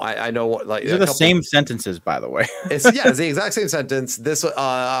 I know what, like, they're the same sentences, by the way. It's the exact same sentence. This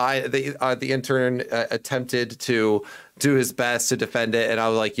the intern attempted to do his best to defend it, and I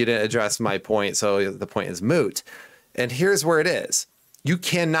was like, you didn't address my point, so the point is moot. And here's where it is. You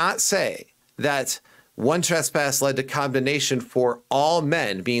cannot say that one trespass led to condemnation for all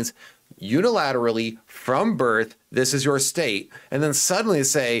men means unilaterally from birth, this is your state, and then suddenly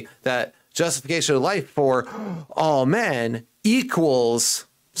say that justification of life for all men equals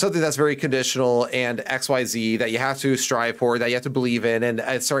something that's very conditional and XYZ that you have to strive for, that you have to believe in,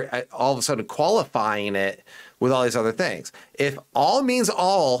 and start all of a sudden qualifying it with all these other things. If all means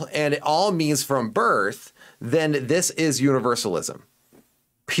all and it all means from birth, then this is universalism.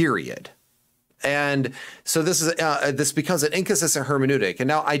 Period. And so this is this becomes an inconsistent hermeneutic. And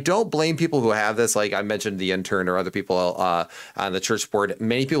now I don't blame people who have this, like I mentioned the intern or other people on the church board.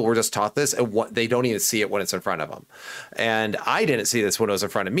 Many people were just taught this and they don't even see it when it's in front of them. And I didn't see this when it was in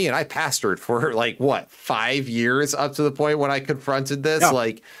front of me. And I pastored for like, what, 5 years up to the point when I confronted this. Yeah.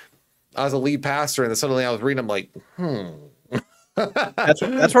 Like I was a lead pastor and then suddenly I was reading, I'm like, That's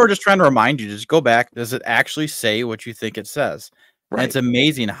what we're just trying to remind you. Just go back. Does it actually say what you think it says? Right. And it's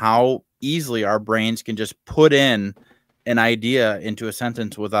amazing how easily our brains can just put in an idea into a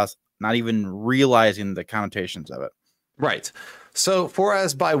sentence with us not even realizing the connotations of it. Right. So for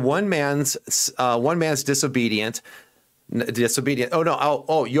as by one man's disobedient.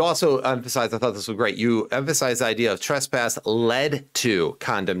 You also emphasized, I thought this was great. You emphasized the idea of trespass led to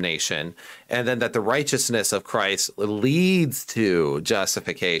condemnation, and then that the righteousness of Christ leads to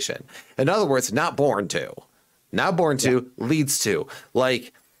justification. In other words, not born to. Not born to, leads to.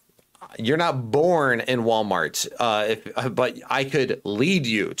 Like, you're not born in Walmart, but I could lead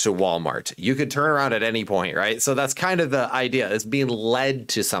you to Walmart. You could turn around at any point, right? So that's kind of the idea, is being led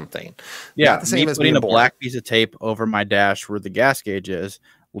to something. Yeah, not the same as putting a black piece of tape over my dash where the gas gauge is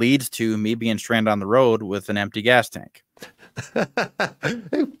leads to me being stranded on the road with an empty gas tank.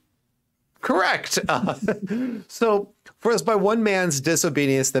 Correct. So, for as by one man's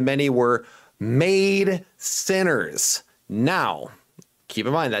disobedience, the many were made sinners. Now, keep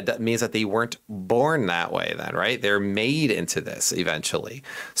in mind that means that they weren't born that way then, right? They're made into this eventually.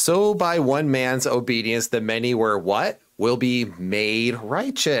 So by one man's obedience, the many were what? Will be made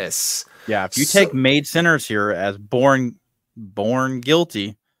righteous. Yeah, if you take made sinners here as born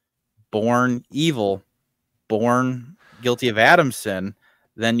guilty, born evil, born guilty of Adam's sin,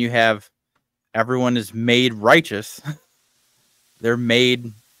 then you have everyone is made righteous. They're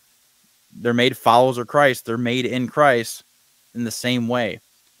made followers of Christ. They're made in Christ in the same way.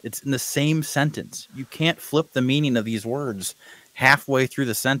 It's in the same sentence. You can't flip the meaning of these words halfway through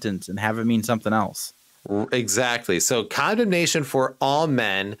the sentence and have it mean something else. Exactly. So condemnation for all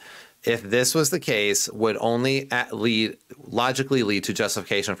men, if this was the case, would only logically lead to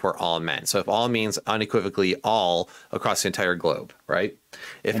justification for all men. So if all means unequivocally all across the entire globe, right?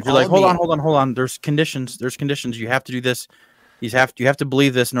 If and you're like, hold on. There's conditions. You have to do this. You have to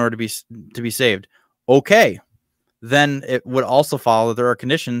believe this in order to be saved. Okay. Then it would also follow that there are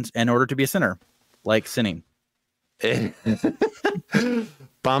conditions in order to be a sinner, like sinning.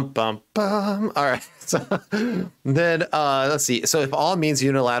 Bum, bum, bum. All right. So then let's see. So if all means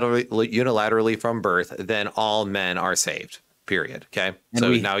unilaterally from birth, then all men are saved. Period. Okay. And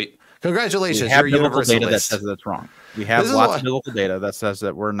so now, congratulations, you're universalist. Data that says that's wrong. We have lots of biblical data that says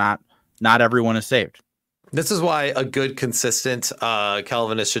that not everyone is saved. This is why a good, consistent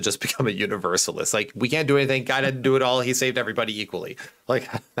Calvinist should just become a universalist. Like, we can't do anything. God didn't do it all. He saved everybody equally. Like,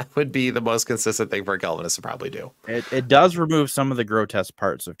 that would be the most consistent thing for a Calvinist to probably do. It does remove some of the grotesque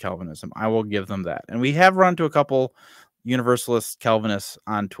parts of Calvinism. I will give them that. And we have run to a couple universalist Calvinists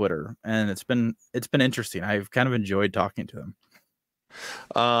on Twitter, and it's been interesting. I've kind of enjoyed talking to them.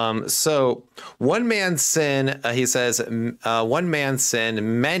 So one man's sin, he says, one man's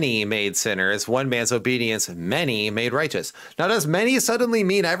sin, many made sinners. One man's obedience, many made righteous. Now, does many suddenly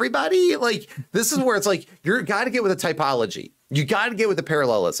mean everybody? Like, this is where it's like, you're got to get with a typology. You got to get with the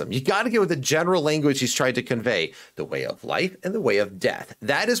parallelism. You got to get with the general language he's trying to convey, the way of life and the way of death.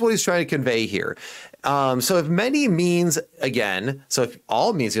 That is what he's trying to convey here. So if many means, again, so if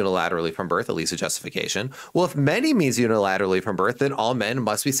all means unilaterally from birth, at least a justification. Well, if many means unilaterally from birth, then all men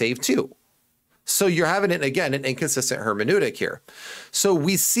must be saved too. So you're having, again, an inconsistent hermeneutic here. So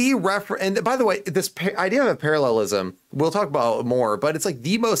we see and by the way, this idea of parallelism, we'll talk about more, but it's like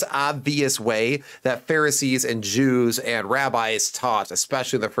the most obvious way that Pharisees and Jews and rabbis taught,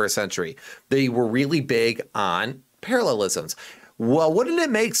 especially in the first century. They were really big on parallelisms. Well, wouldn't it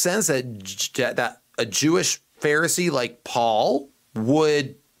make sense that a Jewish Pharisee like Paul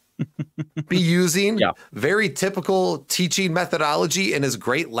would be using very typical teaching methodology in his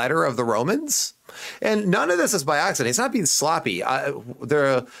great letter of the Romans? And none of this is by accident. He's not being sloppy.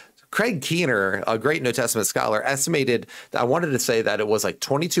 Craig Keener, a great New Testament scholar, estimated, I wanted to say that it was like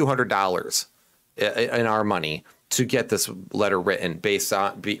 $2,200 in our money to get this letter written based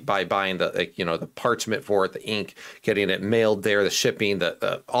on by buying the parchment for it, the ink, getting it mailed there, the shipping,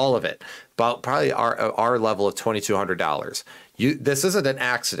 the all of it. About probably our level of $2,200. This isn't an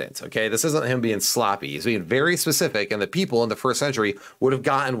accident, okay? This isn't him being sloppy. He's being very specific, and the people in the first century would have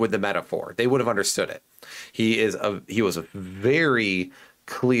gotten with the metaphor. They would have understood it. He was a very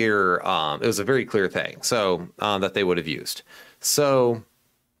clear. It was a very clear thing. So that they would have used. So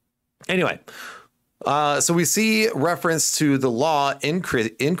anyway. So we see reference to the law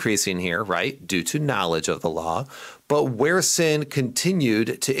increasing here, right, due to knowledge of the law. But where sin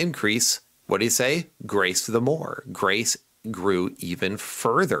continued to increase, what do you say? Grace the more. Grace grew even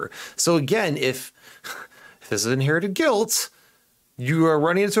further. So again, if this is inherited guilt, you are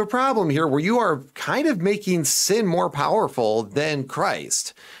running into a problem here where you are kind of making sin more powerful than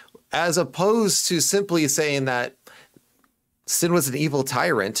Christ, as opposed to simply saying that sin was an evil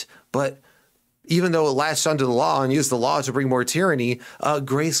tyrant, but even though it latched onto the law and used the law to bring more tyranny,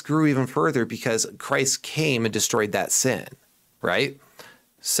 grace grew even further because Christ came and destroyed that sin, right?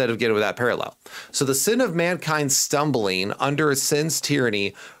 Instead of getting with that parallel. So the sin of mankind stumbling under sin's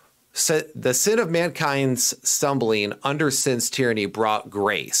tyranny, the sin of mankind's stumbling under sin's tyranny brought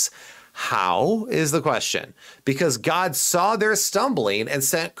grace. How is the question? Because God saw their stumbling and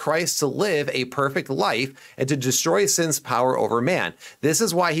sent Christ to live a perfect life and to destroy sin's power over man. This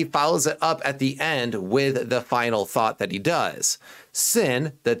is why he follows it up at the end with the final thought that he does.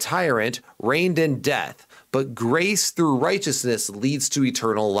 Sin, the tyrant, reigned in death, but grace through righteousness leads to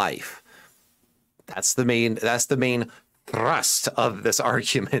eternal life. That's the main thrust of this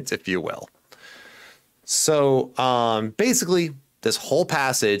argument, if you will. So basically, this whole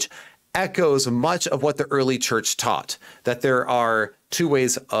passage echoes much of what the early church taught, that there are two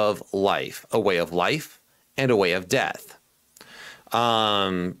ways of life, a way of life and a way of death.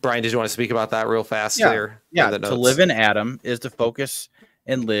 Brian, did you want to speak about that real fast there? Yeah, to live in Adam is to focus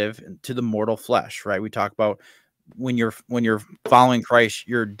and live to the mortal flesh, right? We talk about when you're following Christ,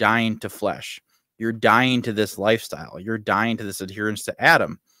 you're dying to flesh. You're dying to this lifestyle. You're dying to this adherence to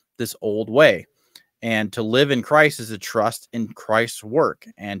Adam, this old way. And to live in Christ is to trust in Christ's work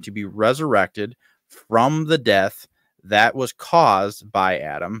and to be resurrected from the death that was caused by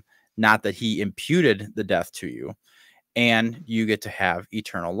Adam, not that he imputed the death to you, and you get to have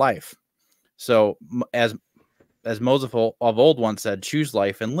eternal life. So as Moses of old once said, choose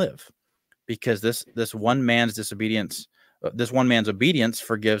life and live, because this one man's disobedience, this one man's obedience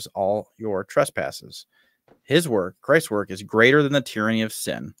forgives all your trespasses. His work, Christ's work, is greater than the tyranny of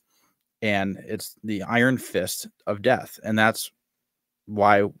sin. And it's the iron fist of death. And that's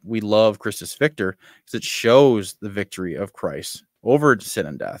why we love Christus Victor, because it shows the victory of Christ over sin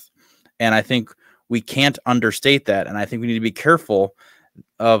and death. And I think we can't understate that. And I think we need to be careful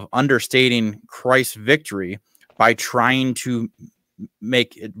of understating Christ's victory by trying to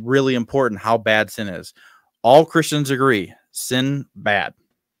make it really important how bad sin is. All Christians agree, sin bad.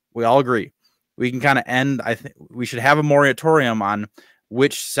 We all agree. We can kind of end, I think we should have a moratorium on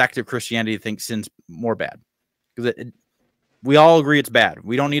which sect of Christianity thinks sin's more bad, because we all agree it's bad.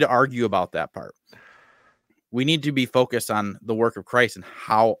 We don't need to argue about that part. We need to be focused on the work of Christ and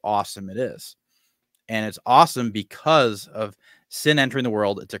how awesome it is. And it's awesome because of sin entering the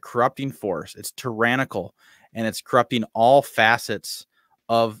world. It's a corrupting force. It's tyrannical, and it's corrupting all facets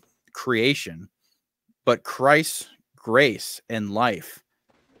of creation. But Christ's grace and life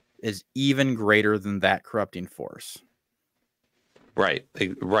is even greater than that corrupting force. Right,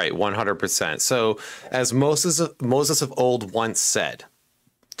 100%. So as Moses of old once said,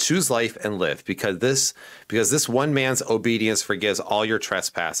 choose life and live, because this one man's obedience forgives all your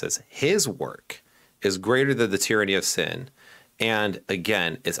trespasses. His work is greater than the tyranny of sin, and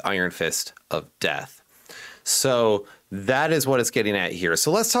again, is iron fist of death. So That is what it's getting at here.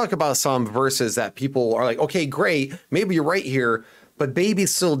 So let's talk about some verses that people are like, okay, great, maybe you're right here, but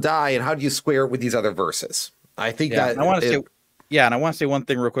babies still die, and how do you square it with these other verses? I think Yeah, that and I want to say, yeah, and I want to say one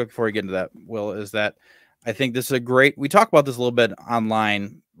thing real quick before we get into that, Will, is that I think this is a great. We talk about this a little bit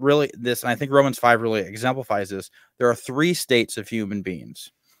online. Really, this, and I think Romans 5 really exemplifies this. There are three states of human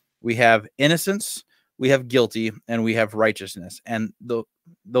beings. We have innocence, we have guilty, and we have righteousness, and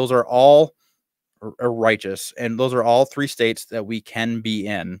those are all are righteous, and those are all three states that we can be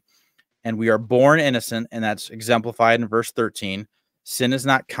in. And we are born innocent, and that's exemplified in verse 13. Sin is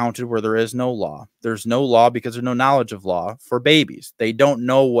not counted where there is no law. There's no law because there's no knowledge of law for babies. They don't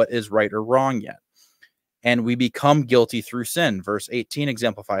know what is right or wrong yet. And we become guilty through sin. Verse 18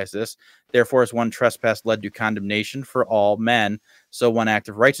 exemplifies this. Therefore, as one trespass led to condemnation for all men, so one act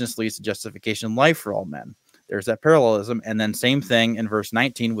of righteousness leads to justification and life for all men. There's that parallelism. And then same thing in verse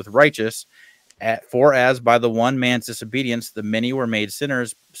 19 with righteous. For as by the one man's disobedience the many were made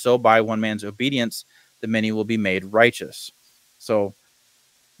sinners, so by one man's obedience the many will be made righteous. So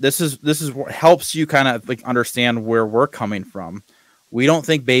this is what helps you kind of like understand where we're coming from. We don't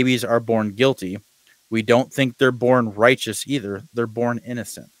think babies are born guilty. We don't think they're born righteous either. They're born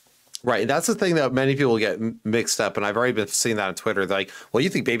innocent. Right. That's the thing that many people get mixed up. And I've already been seeing that on Twitter. They're like, well, you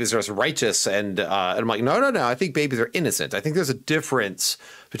think babies are righteous. And I'm like, no. I think babies are innocent. I think there's a difference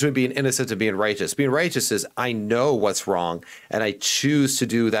between being innocent and being righteous. Being righteous is I know what's wrong and I choose to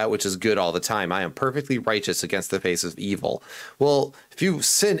do that which is good all the time. I am perfectly righteous against the face of evil. Well, if you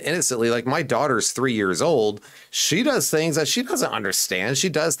sin innocently, like my daughter's 3 years old, she does things that she doesn't understand. She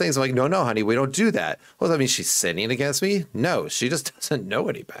does things like, no, honey, we don't do that. Well, does that mean she's sinning against me? No, she just doesn't know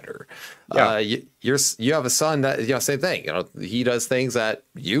any better. Yeah. You have a son that, same thing. He does things that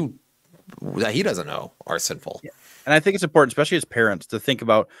he doesn't know are sinful. Yeah. And I think it's important, especially as parents, to think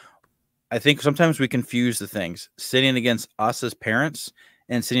about. I think sometimes we confuse the things, sinning against us as parents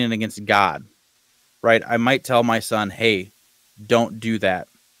and sinning against God, right? I might tell my son, hey, don't do that.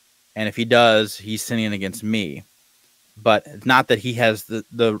 And if he does, he's sinning against me. But it's not that he has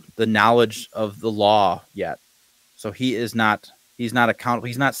the knowledge of the law yet. So he's not accountable.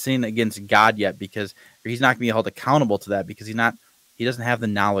 He's not sinning against God yet because he's not going to be held accountable to that because he doesn't have the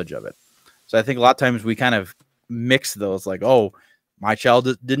knowledge of it. So I think a lot of times we kind of mix those like, oh, my child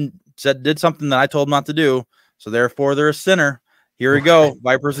did something that I told him not to do. So therefore they're a sinner. Here we go.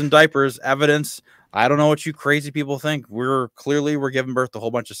 Vipers and diapers, evidence. I don't know what you crazy people think. We're giving birth to a whole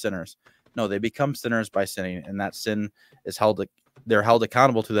bunch of sinners. No, they become sinners by sinning, and that sin is they're held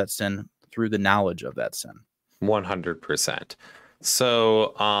accountable to that sin through the knowledge of that sin. 100%.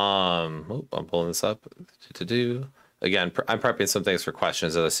 So, I'm pulling this up to do again. I'm prepping some things for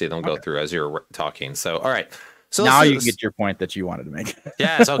questions as I see them go through as you're talking. So, all right. So now you get your point that you wanted to make.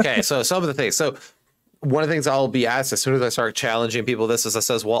 Yes. Okay. So some of the things. So one of the things I'll be asked as soon as I start challenging people, this is, it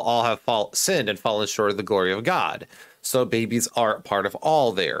says, well, all have sinned and fallen short of the glory of God. So babies are part of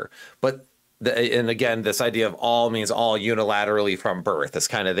all there. But and again, this idea of all means all unilaterally from birth is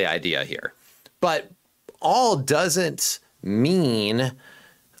kind of the idea here. But all doesn't mean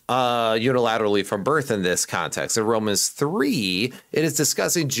unilaterally from birth in this context. In Romans 3, it is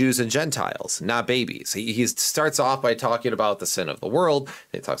discussing Jews and Gentiles, not babies. He starts off by talking about the sin of the world.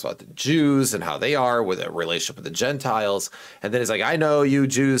 He talks about the Jews and how they are with a relationship with the Gentiles. And then he's like, I know you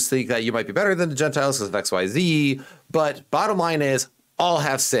Jews think that you might be better than the Gentiles because of X, Y, Z. But bottom line is all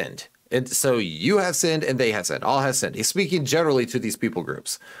have sinned. And so you have sinned and they have sinned. All have sinned. He's speaking generally to these people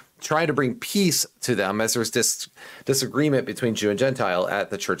groups, trying to bring peace to them as there's disagreement between Jew and Gentile at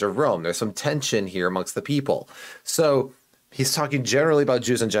the Church of Rome. There's some tension here amongst the people. So he's talking generally about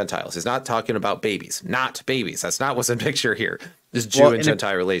Jews and Gentiles. He's not talking about babies. Not babies. That's not what's in picture here. It's Jew and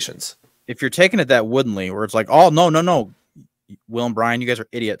Gentile relations. If you're taking it that woodenly, where it's like, oh, no. Will and Brian, you guys are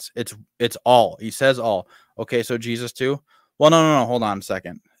idiots. It's all. He says all. Okay, so Jesus too? Well, no. Hold on a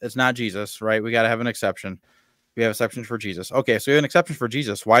second. It's not Jesus, right? We got to have an exception. We have exceptions for Jesus. Okay, so we have an exception for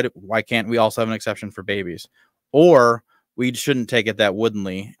Jesus. Why can't we also have an exception for babies? Or we shouldn't take it that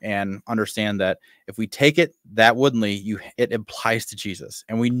woodenly and understand that if we take it that woodenly, it applies to Jesus.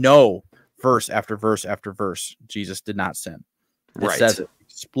 And we know verse after verse after verse, Jesus did not sin. It says it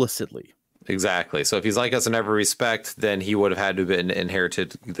explicitly. Exactly. So if he's like us in every respect, then he would have had to have been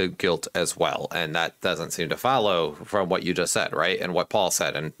inherited the guilt as well. And that doesn't seem to follow from what you just said, right? And what Paul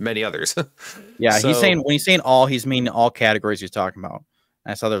said and many others. Yeah, so, when he's saying all, he's meaning all categories he's talking about.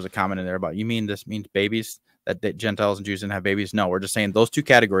 And I saw there was a comment in there about, you mean this means babies, that Gentiles and Jews didn't have babies? No, we're just saying those two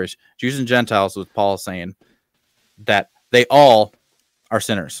categories, Jews and Gentiles, was Paul saying that they all are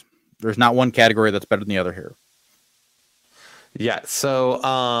sinners. There's not one category that's better than the other here. Yeah.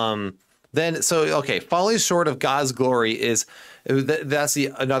 So, Then, so, okay, falling short of God's glory is that's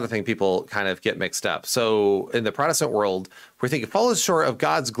another thing people kind of get mixed up. So in the Protestant world, we're thinking falling short of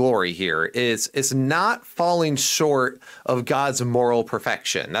God's glory here is it's not falling short of God's moral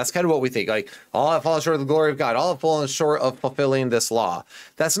perfection. That's kind of what we think. Like, all have fallen short of the glory of God. All have fallen short of fulfilling this law.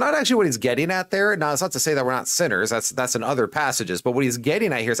 That's not actually what he's getting at there. Now, it's not to say that we're not sinners. That's in other passages. But what he's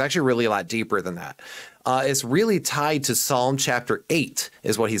getting at here is actually really a lot deeper than that. It's really tied to Psalm chapter 8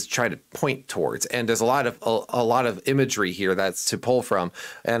 is what he's trying to point towards. And there's a lot of imagery here that's to pull from.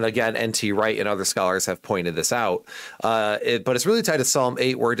 And again, N.T. Wright and other scholars have pointed this out. But it's really tied to Psalm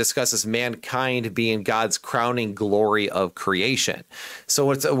 8, where it discusses mankind being God's crowning glory of creation. So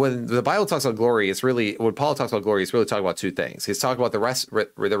when the Bible talks about glory, it's really, when Paul talks about glory, he's really talking about two things. He's talking about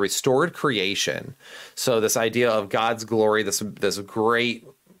the restored creation. So this idea of God's glory, this great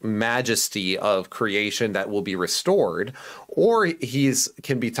majesty of creation that will be restored, or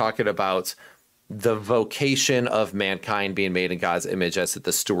can be talking about the vocation of mankind being made in God's image as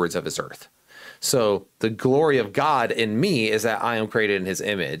the stewards of his earth. So the glory of God in me is that I am created in his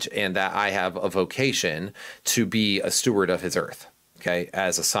image and that I have a vocation to be a steward of his earth. Okay,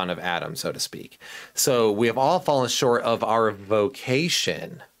 as a son of Adam, so to speak. So we have all fallen short of our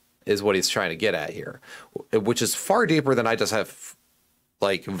vocation, is what he's trying to get at here, which is far deeper than I just have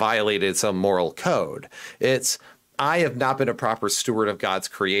like violated some moral code. It's, I have not been a proper steward of God's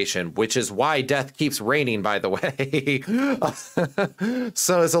creation, which is why death keeps reigning, by the way.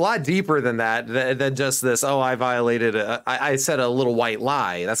 So it's a lot deeper than that, than just this, oh, I violated, I said a little white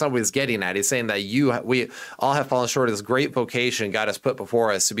lie. That's not what he's getting at. He's saying that we all have fallen short of this great vocation God has put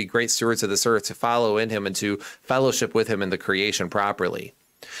before us to be great stewards of this earth, to follow in him and to fellowship with him in the creation properly.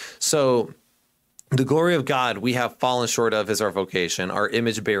 So the glory of God we have fallen short of is our vocation, our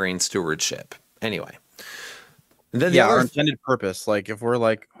image-bearing stewardship. Anyway. Then our intended purpose. Like, if we're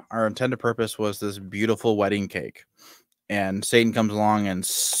like, our intended purpose was this beautiful wedding cake, and Satan comes along and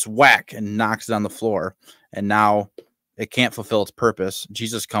swack and knocks it on the floor, and now it can't fulfill its purpose.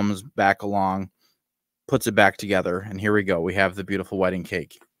 Jesus comes back along, puts it back together, and here we go. We have the beautiful wedding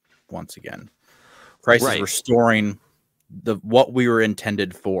cake once again. Christ is restoring what we were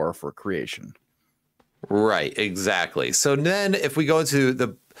intended for creation. Right, exactly. So then if we go to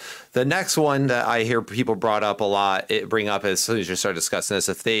the next one that I hear people brought up a lot, bring up as soon as you start discussing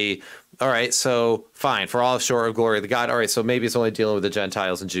this, all right, so fine, for all short of glory of the God. All right, so maybe it's only dealing with the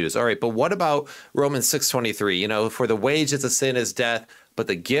Gentiles and Jews. All right, but what about Romans 6:23? For the wages of sin is death, but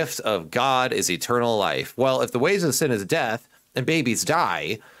the gift of God is eternal life. Well, if the wages of sin is death and babies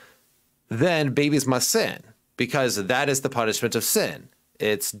die, then babies must sin, because that is the punishment of sin.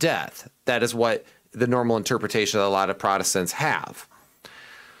 It's death. That is what the normal interpretation that a lot of Protestants have.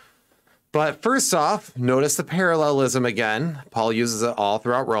 But first off, notice the parallelism again. Paul uses it all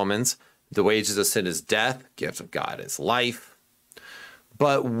throughout Romans. The wages of sin is death, gift of God is life.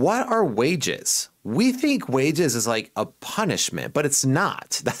 But what are wages? We think wages is like a punishment, but it's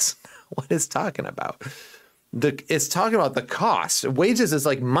not. That's not what it's talking about. It's talking about the cost. Wages is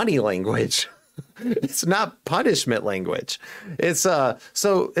like money language. It's not punishment language. It's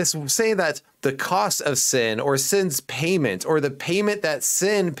so it's saying that the cost of sin, or sin's payment, or the payment that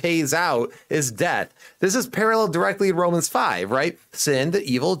sin pays out, is death. This is parallel directly in Romans 5, right? Sin, the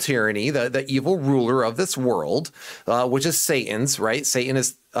evil tyranny, the evil ruler of this world, which is Satan's, right? Satan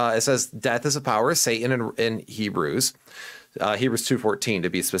is, it says death is a power of Satan in Hebrews. Hebrews 2:14 to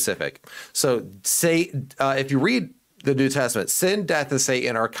be specific. So if you read the New Testament, sin, death, and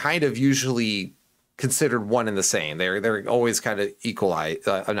Satan are kind of usually considered one and the same. They're always kind of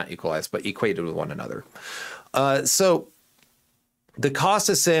not equalized, but equated with one another. So the cost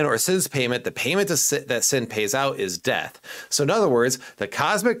of sin, or sin's payment, the payment that sin pays out, is death. So in other words, the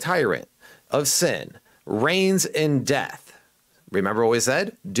cosmic tyrant of sin reigns in death. Remember what we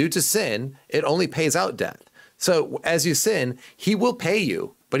said? Due to sin, it only pays out death. So as you sin, he will pay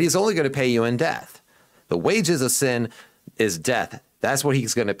you, but he's only going to pay you in death. The wages of sin is death. That's what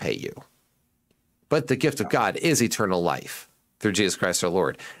he's going to pay you. But the gift of God is eternal life through Jesus Christ our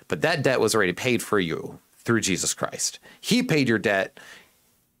Lord. But that debt was already paid for you through Jesus Christ. He paid your debt.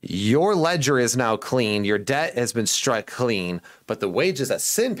 Your ledger is now clean. Your debt has been struck clean. But the wages that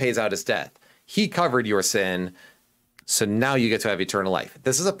sin pays out is death. He covered your sin. So now you get to have eternal life.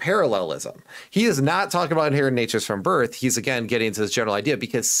 This is a parallelism. He is not talking about inherent natures from birth. He's, again, getting into this general idea,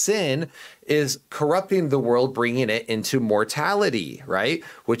 because sin is corrupting the world, bringing it into mortality, right?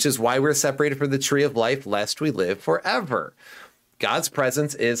 Which is why we're separated from the tree of life, lest we live forever. God's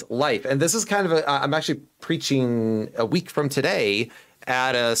presence is life. And this is kind of I'm actually preaching a week from today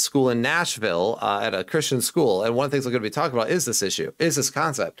at a school in Nashville, at a Christian school. And one of the things I'm going to be talking about is this issue, is this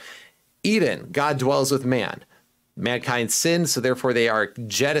concept. Eden, God dwells with man. Mankind sinned, so therefore they are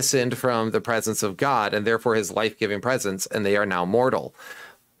jettisoned from the presence of God and therefore his life-giving presence, and they are now mortal.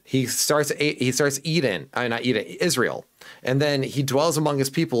 He starts Eden, not Eden, Israel. And then he dwells among his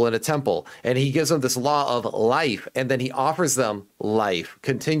people in a temple, and he gives them this law of life, and then he offers them life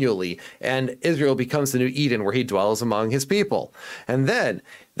continually. And Israel becomes the new Eden where he dwells among his people. And then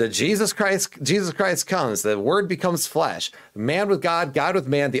Jesus Christ comes, the word becomes flesh, man with God, God with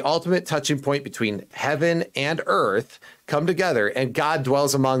man, the ultimate touching point between heaven and earth come together, and God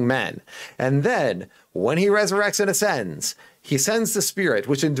dwells among men. And then when he resurrects and ascends, he sends the Spirit,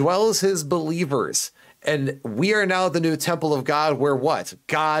 which indwells his believers. And we are now the new temple of God where what?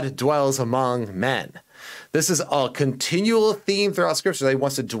 God dwells among men. This is a continual theme throughout Scripture that he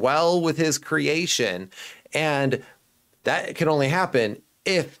wants to dwell with his creation. And that can only happen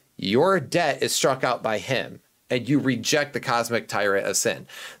if your debt is struck out by him and you reject the cosmic tyrant of sin.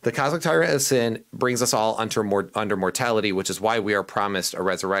 The cosmic tyrant of sin brings us all under mortality, which is why we are promised a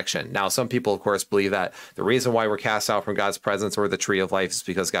resurrection. Now, some people, of course, believe that the reason why we're cast out from God's presence or the tree of life is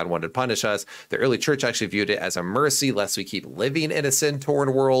because God wanted to punish us. The early church actually viewed it as a mercy, lest we keep living in a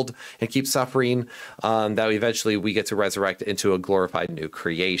sin-torn world and keep suffering, that eventually we get to resurrect into a glorified new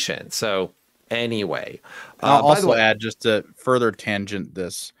creation. So anyway. I'll also add, just to further tangent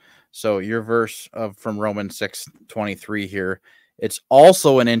this, so your verse from Romans 6:23 here, it's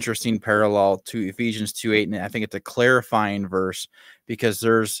also an interesting parallel to Ephesians 2:8, and I think it's a clarifying verse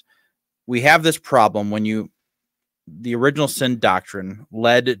because we have this problem when the original sin doctrine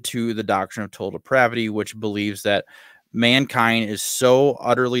led to the doctrine of total depravity, which believes that mankind is so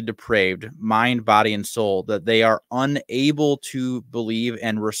utterly depraved, mind, body, and soul, that they are unable to believe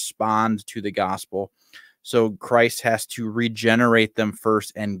and respond to the gospel. So Christ has to regenerate them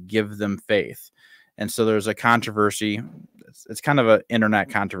first and give them faith. And so there's a controversy. It's kind of an internet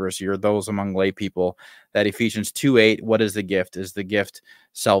controversy, or those among lay people, that Ephesians 2:8, what is the gift? Is the gift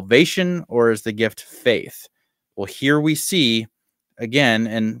salvation or is the gift faith? Well, here we see again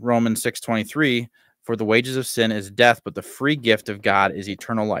in Romans 6:23, for the wages of sin is death, but the free gift of God is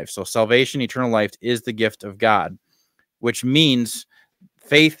eternal life. So salvation, eternal life is the gift of God, which means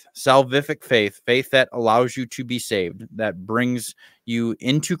faith, salvific faith, faith that allows you to be saved, that brings you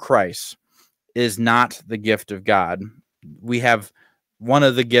into Christ, is not the gift of God. We have one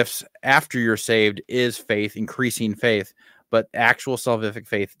of the gifts after you're saved is faith, increasing faith, but actual salvific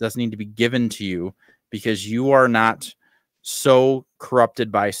faith doesn't need to be given to you because you are not so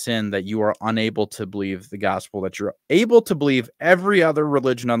corrupted by sin that you are unable to believe the gospel, that you're able to believe every other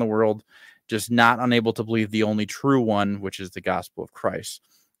religion on the world, just not unable to believe the only true one, which is the gospel of Christ.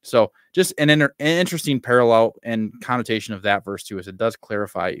 So just an interesting parallel and connotation of that verse too, is it does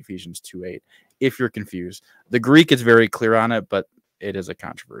clarify Ephesians 2:8 if you're confused. The Greek is very clear on it, but it is a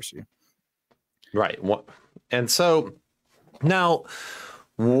controversy. Right. And so now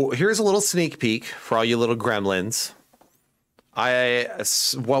here's a little sneak peek for all you little gremlins.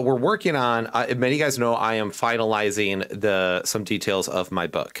 What we're working on, many of you guys know I am finalizing some details of my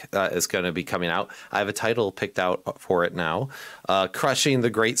book that is going to be coming out. I have a title picked out for it now. Crushing the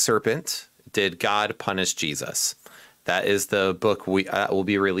Great Serpent, Did God Punish Jesus? That is the book we will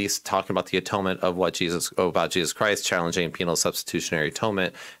be released, talking about the atonement of about Jesus Christ, challenging penal substitutionary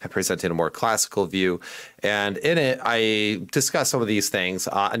atonement, and presenting a more classical view. And in it, I discuss some of these things.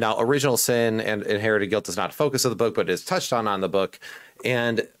 Now, original sin and inherited guilt is not a focus of the book, but it is touched on the book.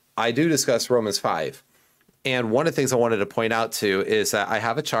 And I do discuss Romans 5. And one of the things I wanted to point out too is that I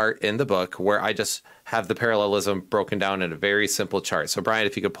have a chart in the book where I just have the parallelism broken down in a very simple chart. So Brian,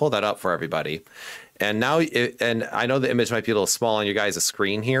 if you could pull that up for everybody. And now, and I know the image might be a little small on you guys'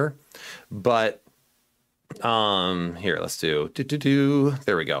 screen here, but here, let's do.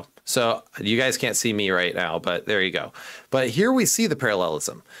 There we go. So you guys can't see me right now, but there you go. But here we see the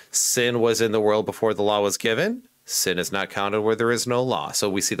parallelism. Sin was in the world before the law was given. Sin is not counted where there is no law. So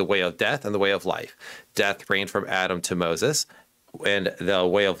we see the way of death and the way of life. Death reigned from Adam to Moses. And the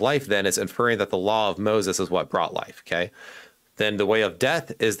way of life then is inferring that the law of Moses is what brought life, okay? Then the way of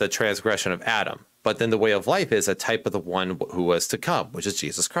death is the transgression of Adam. But then the way of life is a type of the one who was to come, which is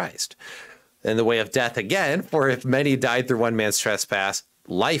Jesus Christ. And the way of death again, for if many died through one man's trespass,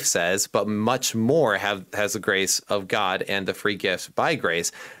 life says, but much more has the grace of God and the free gift by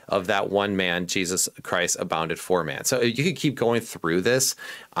grace of that one man, Jesus Christ, abounded for man. So you could keep going through this.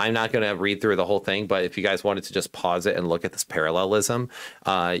 I'm not going to read through the whole thing, but if you guys wanted to just pause it and look at this parallelism,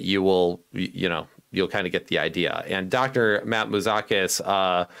 you will, you'll kind of get the idea. And Dr. Matt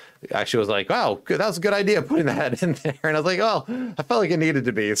Mouzakis actually was like, wow, that was a good idea putting that in there. And I was like, oh, I felt like it needed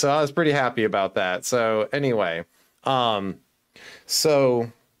to be. So I was pretty happy about that. So anyway, so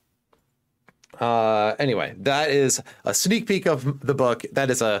Anyway, that is a sneak peek of the book. That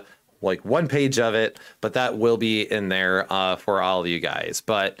is a like one page of it, but that will be in there for all of you guys.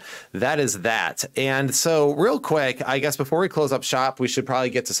 But that is that. And so real quick, I guess before we close up shop, we should probably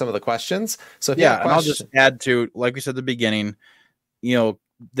get to some of the questions. So if you have and I'll just add to, like we said at the beginning, you know,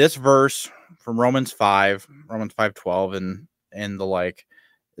 this verse from Romans 5:12 and the like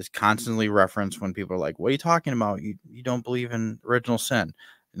is constantly referenced when people are like, what are you talking about? You don't believe in original sin.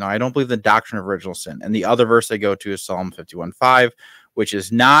 No, I don't believe the doctrine of original sin. And the other verse they go to is Psalm 51:5, which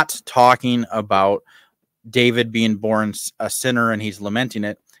is not talking about David being born a sinner and he's lamenting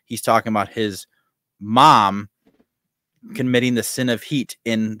it. He's talking about his mom committing the sin of heat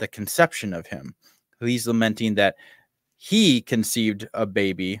in the conception of him. He's lamenting that he conceived a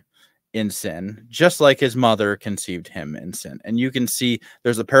baby in sin, just like his mother conceived him in sin. And you can see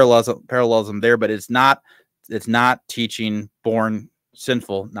there's a parallelism there, but it's not teaching born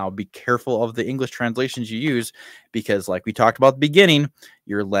sinful. Now be careful of the English translations you use, because like we talked about at the beginning,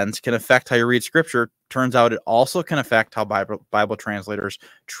 your lens can affect how you read scripture. Turns out it also can affect how Bible translators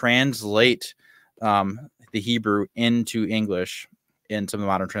translate the Hebrew into English in some of the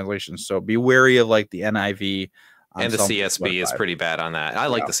modern translations. So be wary of like the NIV. And the CSB is pretty bad on that. I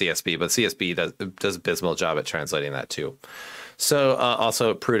like the CSB, but CSB does abysmal job at translating that too. So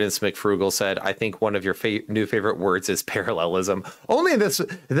also Prudence McFrugal said, I think one of your new favorite words is parallelism. Only in this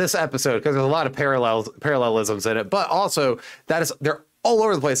episode, because there's a lot of parallelisms in it, but also they're all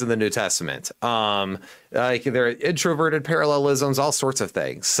over the place in the New Testament. Like there are introverted parallelisms, all sorts of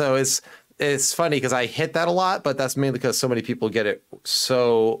things. So it's funny because I hit that a lot, but that's mainly because so many people get it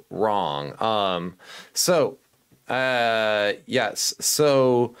so wrong. Yes.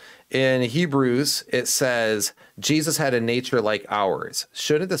 So in Hebrews, it says, Jesus had a nature like ours.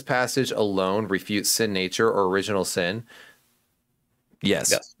 Shouldn't this passage alone refute sin nature or original sin?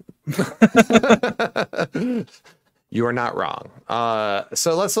 Yes. You are not wrong.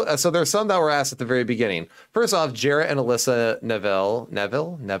 So there's some that were asked at the very beginning. First off, Jarrett and Alyssa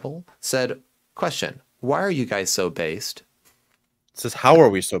Neville said, question, why are you guys so based? It says, how are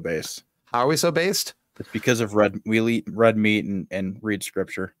we so based? How are we so based? It's because of we eat red meat and read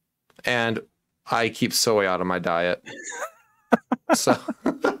scripture. And I keep soy out of my diet. So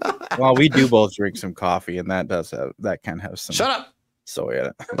well, we do both drink some coffee, and that can have some shut up soy in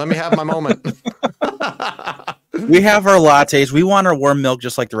it. Let me have my moment. We have our lattes. We want our warm milk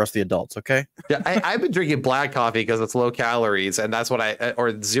just like the rest of the adults, okay? Yeah, I've been drinking black coffee because it's low calories, and that's what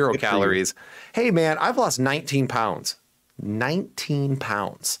or zero calories. Hey man, I've lost 19 pounds. 19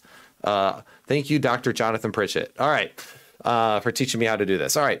 pounds. Thank you, Dr. Jonathan Pritchett. All right, for teaching me how to do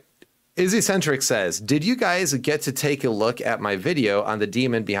this. All right. Izzy Centric says, did you guys get to take a look at my video on the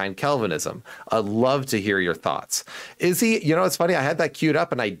demon behind Calvinism? I'd love to hear your thoughts. Izzy, you know, it's funny. I had that queued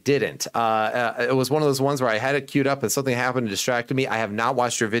up and I didn't. It was one of those ones where I had it queued up and something happened and distracted me. I have not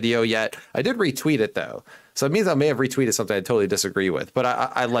watched your video yet. I did retweet it, though. So it means I may have retweeted something I totally disagree with, but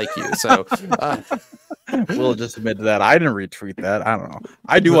I like you. So we'll just admit to that. I didn't retweet that. I don't know.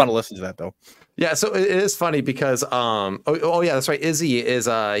 I do want to listen to that, though. Yeah, so it is funny because yeah, that's right. Izzy is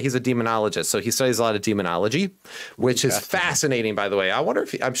he's a demonologist, so he studies a lot of demonology, which is fascinating, by the way. I wonder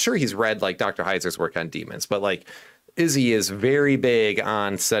if I'm sure he's read like Dr. Heiser's work on demons, but like Izzy is very big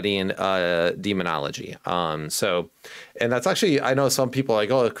on studying demonology. And that's actually, I know some people are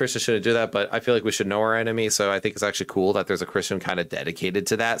like, oh, Christians shouldn't do that, but I feel like we should know our enemy. So I think it's actually cool that there's a Christian kind of dedicated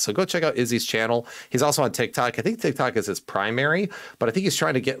to that. So go check out Izzy's channel. He's also on TikTok. I think TikTok is his primary, but I think he's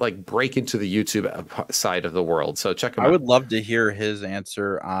trying to break into the YouTube side of the world. So check him out. I would love to hear his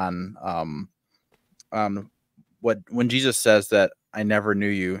answer on when Jesus says that I never knew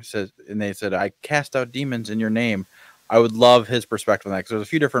you, and they said, I cast out demons in your name. I would love his perspective on that, because there's a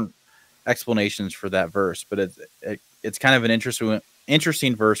few different explanations for that verse, but it's kind of an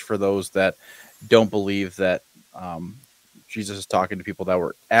interesting verse for those that don't believe that Jesus is talking to people that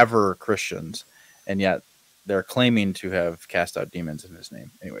were ever Christians, and yet they're claiming to have cast out demons in his name.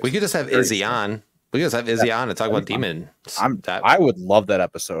 Anyways, we could just have Izzy on. We could just have Izzy on and talk about demons. I would love that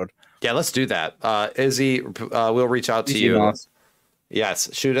episode. Yeah, let's do that. Izzy, we'll reach out to you.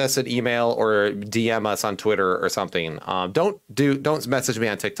 Yes, shoot us an email or DM us on Twitter or something. Don't message me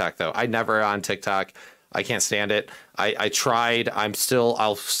on TikTok though. I never on TikTok. I can't stand it. I tried. I'll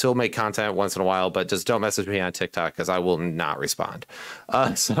still make content once in a while, but just don't message me on TikTok because I will not respond.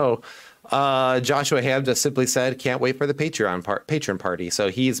 Joshua Ham just simply said, "Can't wait for the patron party." So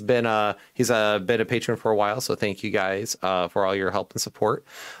he's been a patron for a while. So thank you guys for all your help and support.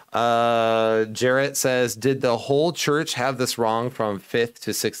 Jarrett says, "Did the whole church have this wrong from 5th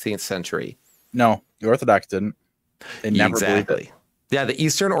to 16th century?" No, the Orthodox didn't. They never believed it. Yeah, the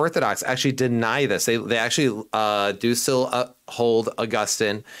Eastern Orthodox actually deny this. They actually do still hold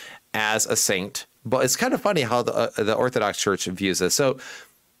Augustine as a saint, but it's kind of funny how the Orthodox Church views this. So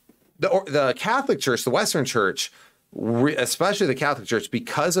the Catholic Church, the Western Church, especially the Catholic Church,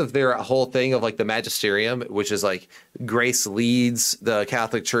 because of their whole thing of like the magisterium, which is like grace leads the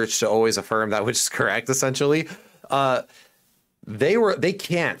Catholic Church to always affirm that which is correct, essentially. They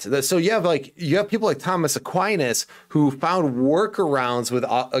can't. So you have people like Thomas Aquinas who found workarounds with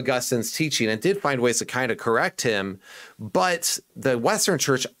Augustine's teaching and did find ways to kind of correct him, but the Western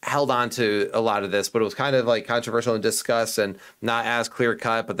Church held on to a lot of this, but it was kind of like controversial and discussed and not as clear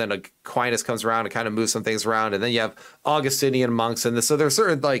cut. But then Aquinas comes around and kind of moves some things around, and then you have Augustinian monks, and so there's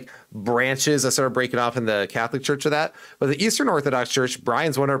certain like branches that started breaking off in the Catholic Church of that. But the Eastern Orthodox Church,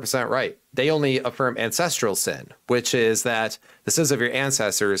 Brian's 100% right. They only affirm ancestral sin, which is that the sins of your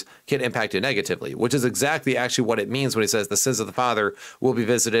ancestors can impact you negatively, which is exactly actually what it means when he says the sins of the father will be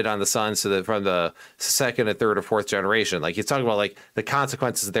visited on the sons from the second and third or fourth generation. Like he's talking about like the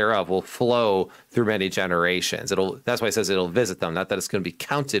consequences thereof will flow through many generations. That's why he says it'll visit them, not that it's going to be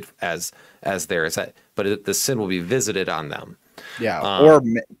counted as theirs, but the sin will be visited on them. Yeah, or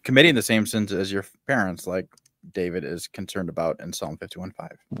committing the same sins as your parents, like David is concerned about in Psalm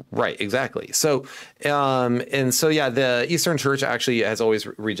 51:5. Right, exactly. So, the Eastern Church actually has always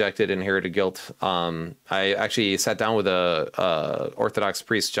rejected inherited guilt. I actually sat down with a Orthodox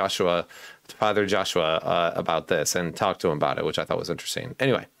priest, Father Joshua, about this and talked to him about it, which I thought was interesting.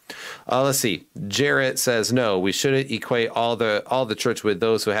 Anyway, let's see. Jarrett says, no, we shouldn't equate all the church with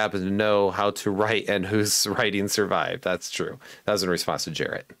those who happen to know how to write and whose writing survived. That's true. That was in response to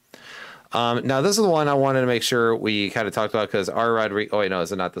Jarrett. Now, this is the one I wanted to make sure we kind of talked about because R. Rodriguez. Oh, wait, no,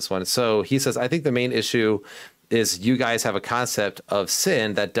 it's not this one. So he says, I think the main issue is you guys have a concept of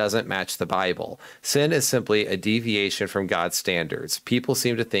sin that doesn't match the Bible. Sin is simply a deviation from God's standards. People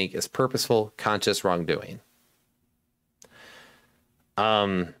seem to think it's purposeful, conscious wrongdoing.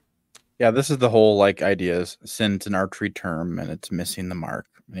 Yeah, this is the whole like idea is sin's an archery term and it's missing the mark.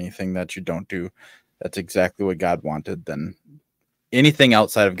 Anything that you don't do, that's exactly what God wanted, then anything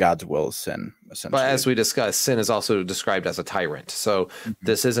outside of God's will is sin, essentially. But as we discussed, sin is also described as a tyrant. So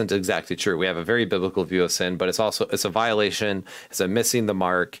this isn't exactly true. We have a very biblical view of sin, but it's a violation, it's a missing the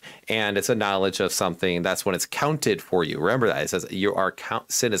mark, and it's a knowledge of something. That's when it's counted for you. Remember that. It says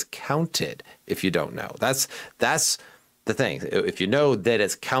sin is counted if you don't know. That's the thing. If you know that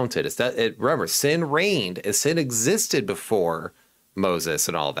it's counted, remember, sin reigned and sin existed before Moses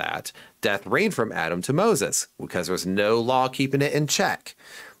and all that. Death reigned from Adam to Moses because there was no law keeping it in check.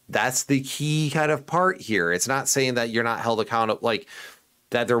 That's the key kind of part here. It's not saying that you're not held accountable, like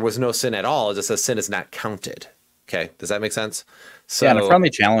that there was no sin at all. It just says sin is not counted. Okay. Does that make sense? So, yeah, and a friendly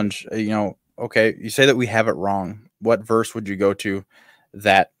challenge, okay, you say that we have it wrong. What verse would you go to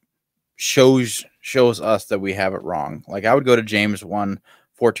that shows us that we have it wrong? Like I would go to James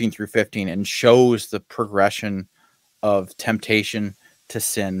 1:14-15 and shows the progression of temptation to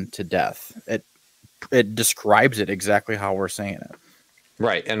sin to death. It describes it exactly how we're saying it.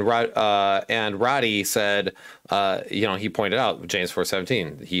 Right. And Roddy said, he pointed out James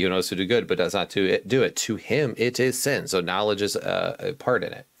 4:17, he who knows to do good but does not do it, to him it is sin. So knowledge is a part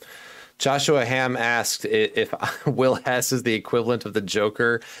in it. Joshua Ham asked if Will Hess is the equivalent of the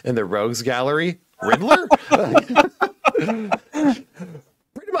Joker in the Rogues Gallery. Riddler?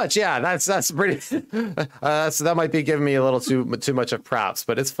 Pretty much, yeah. That's pretty. That might be giving me a little too much of props,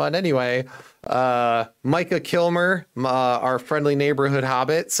 but it's fun anyway. Micah Kilmer, our friendly neighborhood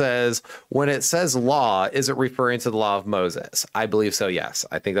hobbit, says, when it says law, is it referring to the law of Moses? I believe so. Yes,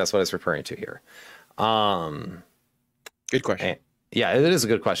 I think that's what it's referring to here. Good question. Yeah, it is a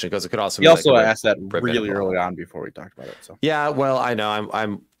good question because it could also. He also asked that really early on before we talked about it. So yeah, well, I know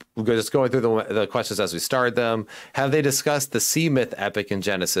I'm just going through the questions as we start them. Have they discussed the sea myth epic in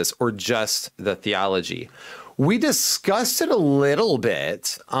Genesis or just the theology? We discussed it a little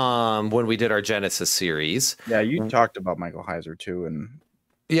bit when we did our Genesis series. Yeah, you talked about Michael Heiser too, and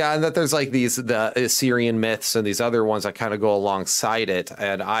that there's like the Assyrian myths and these other ones that kind of go alongside it.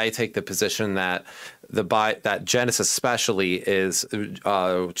 And I take the position that that Genesis especially is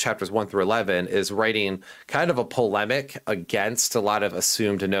chapters 1-11 is writing kind of a polemic against a lot of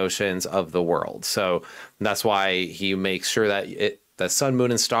assumed notions of the world. So that's why he makes sure that the sun,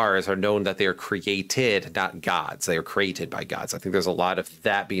 moon, and stars are known that they are created, not gods. They are created by gods. I think there's a lot of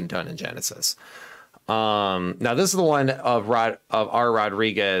that being done in Genesis. Now this is the one of R.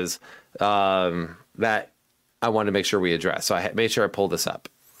 Rodriguez that I wanted to make sure we address. So I made sure I pulled this up.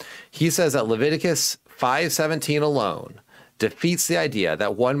 He says that Leviticus 5:17 alone defeats the idea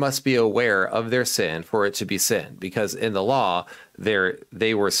that one must be aware of their sin for it to be sin, because in the law,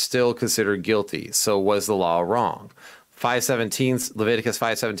 they were still considered guilty. So was the law wrong? 5:17, Leviticus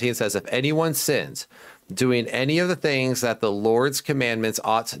 5:17 says, if anyone sins, doing any of the things that the Lord's commandments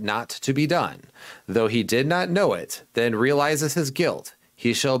ought not to be done, though he did not know it, then realizes his guilt,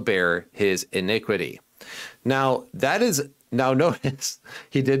 he shall bear his iniquity. Now, notice,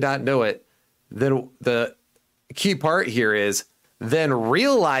 he did not know it. Then the key part here is, then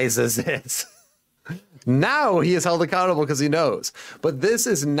realizes it. Now he is held accountable because he knows. But this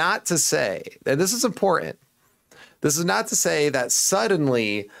is not to say, and this is important, this is not to say that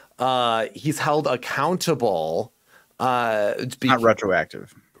suddenly he's held accountable. Not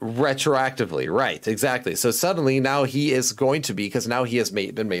retroactive. Retroactively, right, exactly. So suddenly now he is going to be, because now he has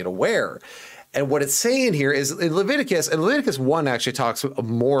been made aware. And what it's saying here is in Leviticus, and Leviticus 1 actually talks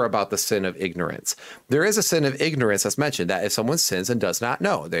more about the sin of ignorance. There is a sin of ignorance that's mentioned, that if someone sins and does not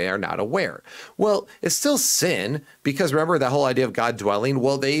know, they are not aware. Well, it's still sin, because remember that whole idea of God dwelling?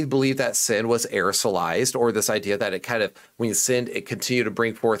 Well, they believe that sin was aerosolized, or this idea that it kind of, when you sinned, it continued to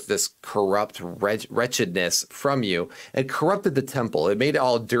bring forth this corrupt wretchedness from you, and corrupted the temple. It made it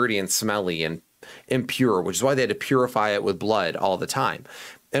all dirty and smelly and impure, which is why they had to purify it with blood all the time.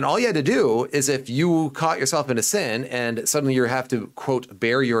 And all you had to do is, if you caught yourself in a sin and suddenly you have to, quote,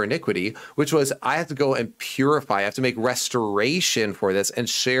 bear your iniquity, which was, I have to go and purify, I have to make restoration for this and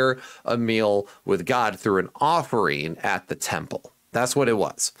share a meal with God through an offering at the temple. That's what it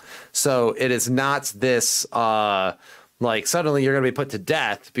was. So it is not this, like suddenly you're going to be put to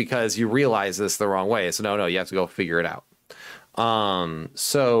death because you realize this the wrong way. So no, you have to go figure it out. And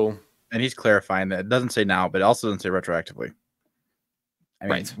he's clarifying that it doesn't say now, but it also doesn't say retroactively. I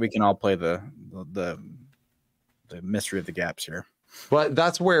mean, right. We can all play the mystery of the gaps here. But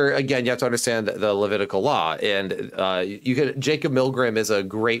that's where, again, you have to understand the Levitical law. And Jacob Milgram is a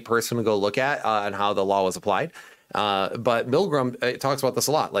great person to go look at on how the law was applied. But Milgram talks about this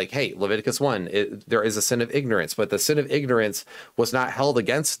a lot. Like, hey, Leviticus 1, there is a sin of ignorance, but the sin of ignorance was not held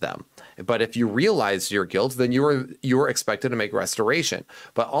against them. But if you realize your guilt, then you were expected to make restoration.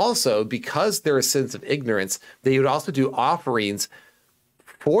 But also, because there are sins of ignorance, they would also do offerings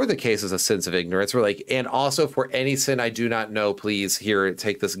for the cases of sins of ignorance. We're like, and also for any sin I do not know, please here,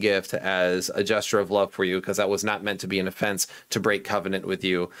 take this gift as a gesture of love for you, because that was not meant to be an offense to break covenant with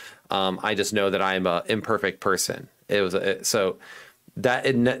you. I just know that I'm an imperfect person. It was so that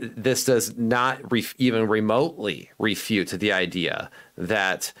this does not even remotely refute the idea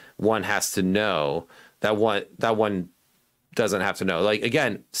that one has to know, that one doesn't have to know. Like,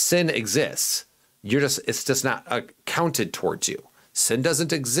 again, sin exists. It's just not counted towards you. Sin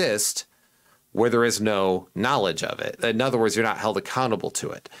doesn't exist where there is no knowledge of it. In other words, you're not held accountable to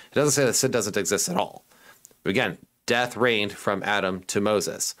it. It doesn't say that sin doesn't exist at all. Again, death reigned from Adam to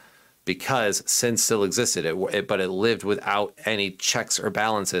Moses because sin still existed, but it lived without any checks or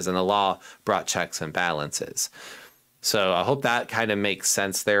balances, and the law brought checks and balances. So I hope that kind of makes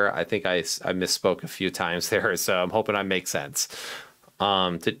sense there. I think I misspoke a few times there, so I'm hoping I make sense.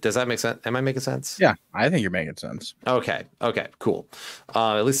 Does that make sense? Am I making sense? Yeah, I think you're making sense. Okay, cool.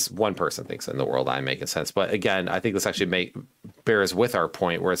 At least one person thinks in the world I'm making sense. But again, I think this actually bears with our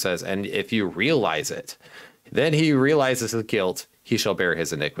point where it says, and if you realize it, then he realizes his guilt, he shall bear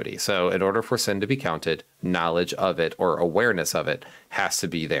his iniquity. So in order for sin to be counted, knowledge of it or awareness of it has to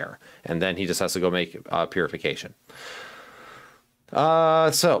be there. And then he just has to go make purification.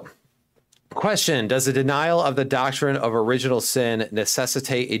 Question, does a denial of the doctrine of original sin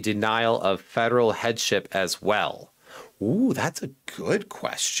necessitate a denial of federal headship as well? Ooh, that's a good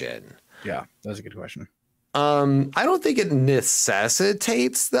question. Yeah, that's a good question. I don't think it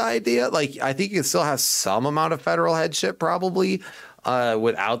necessitates the idea. Like, I think you can still have some amount of federal headship probably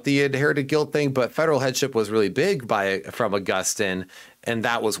without the inherited guilt thing, but federal headship was really big from Augustine, and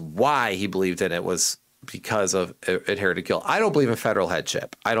that was why he believed in it, was because of inherited guilt. I don't believe in federal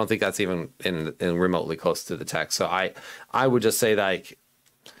headship. I don't think that's even in remotely close to the text. So I would just say like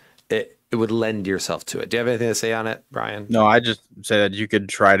it would lend yourself to it. Do you have anything to say on it, Brian? No, I just say that you could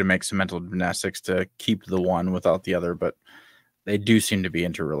try to make some mental gymnastics to keep the one without the other, but they do seem to be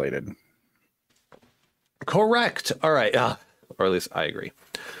interrelated. Correct. All right. Or at least I agree.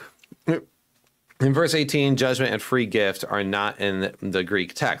 In verse 18, judgment and free gift are not in the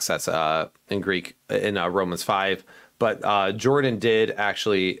Greek text. That's in Greek in Romans 5. But Jordan did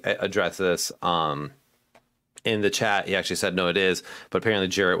actually address this in the chat. He actually said, no, it is. But apparently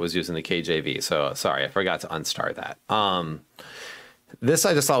Jarrett was using the KJV. So sorry, I forgot to unstar that. This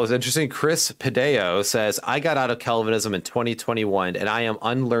I just thought was interesting. Chris Pideo says, I got out of Calvinism in 2021 and I am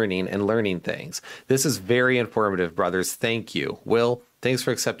unlearning and learning things. This is very informative, brothers. Thank you. Will, thanks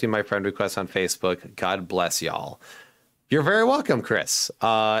for accepting my friend request on Facebook. God bless y'all. You're very welcome, Chris.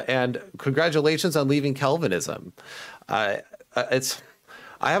 And congratulations on leaving Calvinism.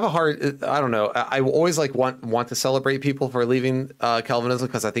 I have a hard, I don't know. I always like want to celebrate people for leaving Calvinism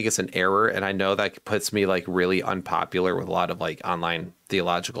because I think it's an error. And I know that puts me like really unpopular with a lot of like online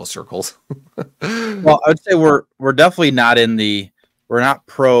theological circles. Well, I would say we're definitely not we're not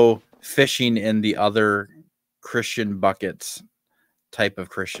pro fishing in the other Christian buckets type of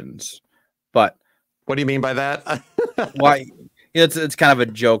Christians. But what do you mean by that? why? It's kind of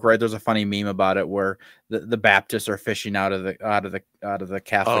a joke, right? There's a funny meme about it where the Baptists are fishing out of the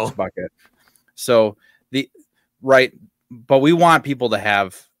Catholics bucket. So but we want people to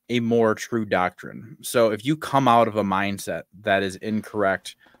have a more true doctrine. So if you come out of a mindset that is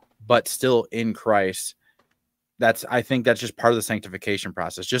incorrect, but still in Christ, I think that's just part of the sanctification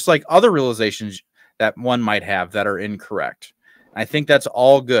process, just like other realizations that one might have that are incorrect. I think that's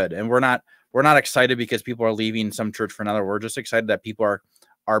all good. And we're not excited because people are leaving some church for another. We're just excited that people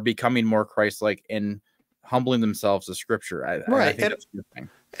are becoming more Christ-like and humbling themselves to Scripture. I think that's a good thing.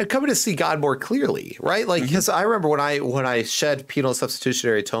 And coming to see God more clearly, right? Like, because I remember when I shed penal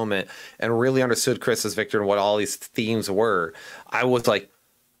substitutionary atonement and really understood Christus Victor and what all these themes were, I was like,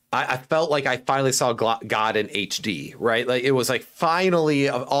 I felt like I finally saw God in HD, right? Like it was like finally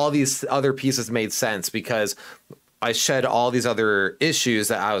all these other pieces made sense because I shed all these other issues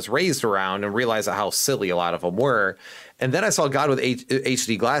that I was raised around and realized how silly a lot of them were. And then I saw God with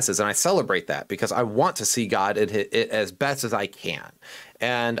HD glasses, and I celebrate that because I want to see God as best as I can.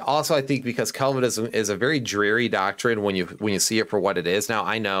 And also, I think because Calvinism is a very dreary doctrine when you see it for what it is. Now,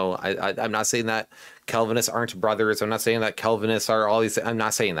 I know I'm not saying that Calvinists aren't brothers. I'm not saying that Calvinists are all these. I'm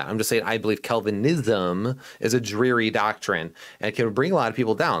not saying that. I'm just saying I believe Calvinism is a dreary doctrine and can bring a lot of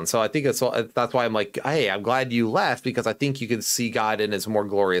people down. So I think that's why I'm like, hey, I'm glad you left because I think you can see God in his more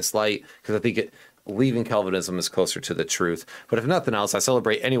glorious light because I think leaving Calvinism is closer to the truth. But if nothing else, I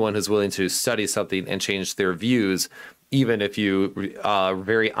celebrate anyone who's willing to study something and change their views, even if you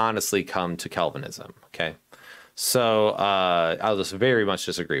very honestly come to Calvinism. Okay. So I'll just very much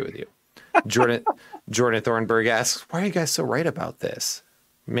disagree with you. Jordan Thornburg asks, why are you guys so right about this?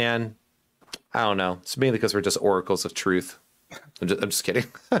 Man, I don't know. It's mainly because we're just oracles of truth. I'm just kidding.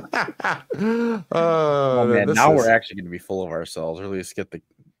 Oh man, now we're actually going to be full of ourselves, or at least get the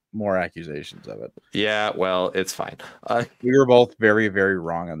more accusations of it. Yeah, well, it's fine. We were both very, very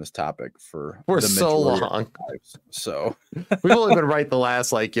wrong on this topic for so long. Lives, so we've only been right the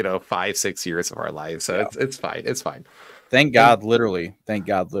last 5-6 years of our lives. So it's fine. It's fine. Thank God, literally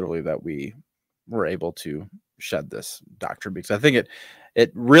that we were able to shed this doctrine because I think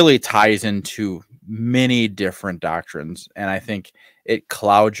it really ties into many different doctrines, and I think it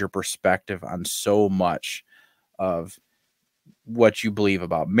clouds your perspective on so much of what you believe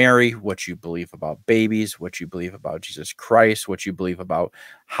about Mary, what you believe about babies, what you believe about Jesus Christ, what you believe about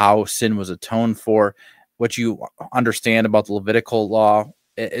how sin was atoned for, what you understand about the Levitical law.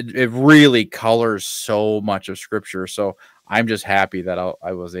 It really colors so much of Scripture. So I'm just happy that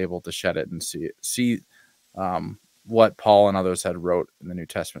I was able to shed it and see what Paul and others had wrote in the New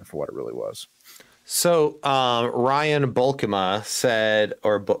Testament for what it really was. So Ryan Bulkema said,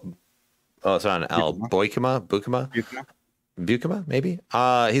 it's not an L, Bukema, maybe.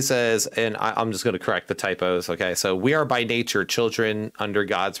 He says, and I'm just going to correct the typos. Okay, so we are by nature children under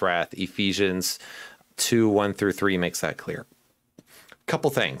God's wrath. Ephesians 2:1-3 makes that clear.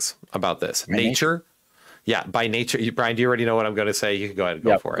 Couple things about this. Nature. Yeah, by nature. Brian, do you already know what I'm going to say? You can go ahead and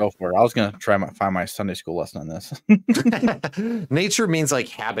go for it. Go for it. I was going to try find my Sunday school lesson on this. Nature means like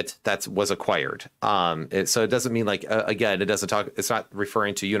habit that was acquired. So it doesn't mean like, again, it's not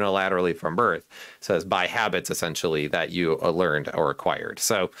referring to unilaterally from birth. It says by habits, essentially, that you learned or acquired.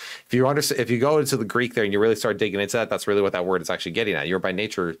 So if you go into the Greek there and you really start digging into that, that's really what that word is actually getting at. You're by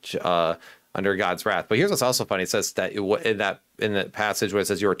nature under God's wrath. But here's what's also funny. It says that in the passage where it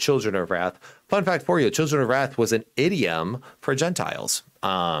says you're children of wrath. Fun fact for you, children of wrath was an idiom for Gentiles.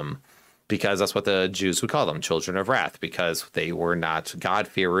 Because that's what the Jews would call them, children of wrath, because they were not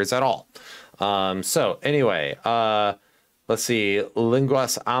God-fearers at all. So anyway, let's see.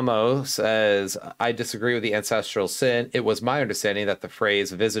 Linguas Amo says, I disagree with the ancestral sin. It was my understanding that the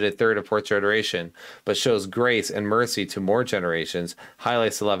phrase visited third and fourth generation, but shows grace and mercy to more generations,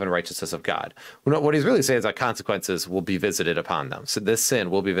 highlights the love and righteousness of God. What he's really saying is that consequences will be visited upon them. So this sin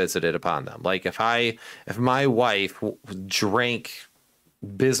will be visited upon them. Like if my wife drank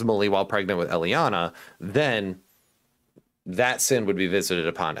abysmally while pregnant with Eliana, then that sin would be visited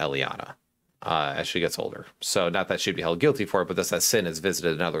upon Eliana as she gets older. So not that she'd be held guilty for it, but that sin is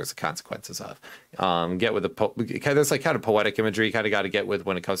visited. In other words, the consequences of. Get with there's like kind of poetic imagery you kind of got to get with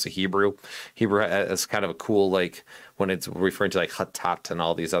when it comes to Hebrew. Hebrew is kind of a cool, like when it's referring to like hatat and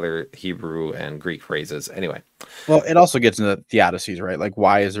all these other Hebrew and Greek phrases. Anyway. Well, it also gets into theodicies, right? Like,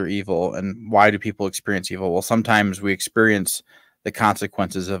 why is there evil and why do people experience evil? Well, sometimes we experience the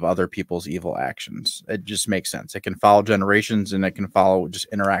consequences of other people's evil actions. It just makes sense. It can follow generations and it can follow just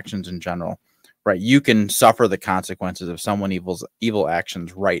interactions in general, right? You can suffer the consequences of someone evil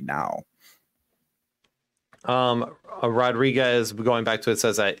actions right now. Rodriguez, going back to it,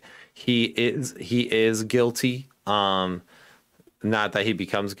 says that he is guilty. Not that he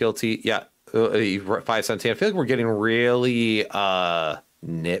becomes guilty. Yeah. 517. I feel like we're getting really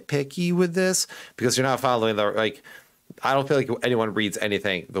nitpicky with this because you're not following the like. I don't feel like anyone reads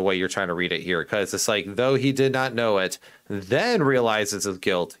anything the way you're trying to read it here, because it's like, though he did not know it, then realizes his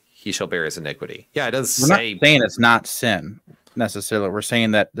guilt, he shall bear his iniquity. Yeah, it does We're not saying it's not sin necessarily. We're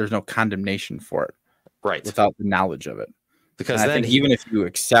saying that there's no condemnation for it, right? Without the knowledge of it. Because then I think even if you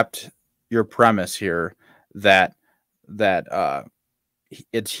accept your premise here that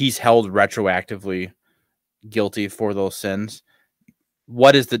he's held retroactively guilty for those sins,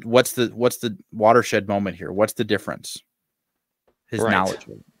 what's the watershed moment here? What's the difference? His knowledge.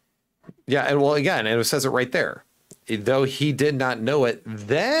 Yeah, and well, again, and it says it right there. Though he did not know it,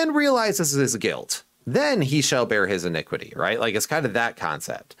 then realizes his guilt, then he shall bear his iniquity, right? Like, it's kind of that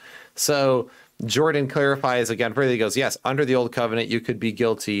concept. So Jordan clarifies again further. He goes, yes, under the old covenant, you could be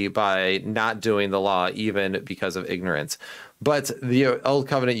guilty by not doing the law, even because of ignorance. But the old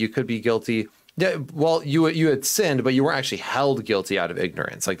covenant, you could be guilty. Yeah, well, you had sinned, but you weren't actually held guilty out of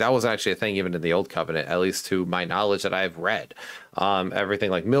ignorance. Like, that was actually a thing even in the Old Covenant, at least to my knowledge that I've read.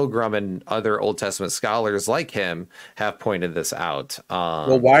 Everything like Milgram and other Old Testament scholars like him have pointed this out.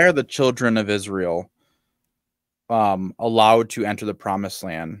 Well, why are the children of Israel allowed to enter the Promised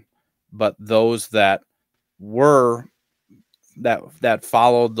Land, but those that were that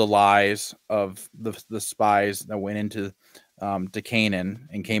followed the lies of the spies that went into to Canaan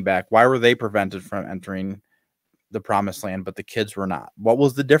and came back, why were they prevented from entering the Promised Land, but the kids were not? What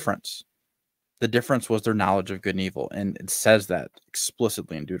was the difference? The difference was their knowledge of good and evil, and it says that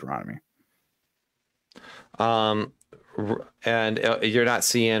explicitly in Deuteronomy. And you're not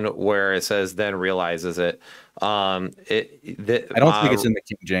seeing where it says then realizes it. I don't think it's in the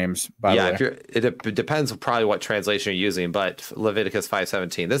King James, by the way. It depends probably what translation you're using, but Leviticus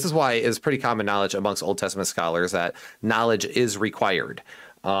 5:17. This is why it's pretty common knowledge amongst Old Testament scholars that knowledge is required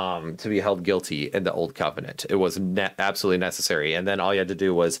to be held guilty in the Old Covenant. It was absolutely necessary. And then all you had to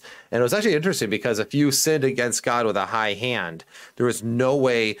do was, and it was actually interesting because if you sinned against God with a high hand, there was no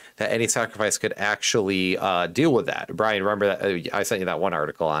way that any sacrifice could actually deal with that. Brian, remember that I sent you that one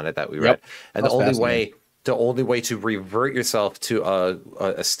article on it that we read. And the only way to revert yourself to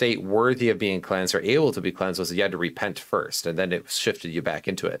a state worthy of being cleansed or able to be cleansed was you had to repent first, and then it shifted you back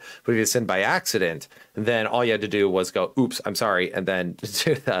into it. But if you sinned by accident, then all you had to do was go, "Oops, I'm sorry," and then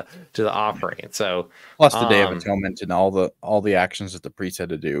to the offering. So plus the Day of Atonement and all the actions that the priest had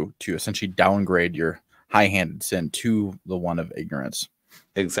to do to essentially downgrade your high-handed sin to the one of ignorance.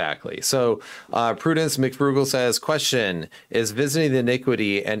 Exactly. So Prudence McFrugal says, question, is visiting the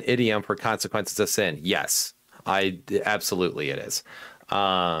iniquity an idiom for consequences of sin? Yes, absolutely it is.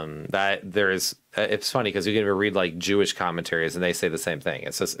 That there is, it's funny because you can even read like Jewish commentaries and they say the same thing.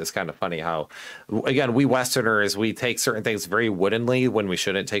 It's kind of funny how, again, we Westerners, we take certain things very woodenly when we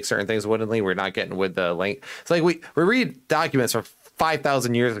shouldn't take certain things woodenly. We're not getting with the length. It's like we read documents from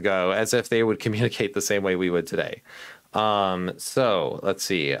 5,000 years ago as if they would communicate the same way we would today. So let's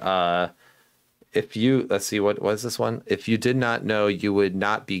see. Let's see, what was this one? If you did not know, you would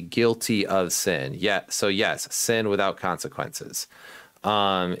not be guilty of sin. Yeah. So yes, sin without consequences.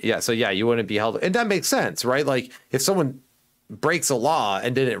 You wouldn't be held. And that makes sense, right? Like if someone breaks a law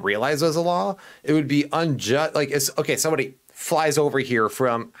and didn't realize it was a law, it would be unjust. Like it's okay. Somebody flies over here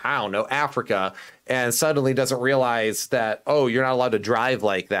from, I don't know, Africa, and suddenly doesn't realize that, oh, you're not allowed to drive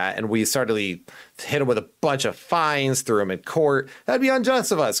like that. And we suddenly hit him with a bunch of fines, threw him in court. That'd be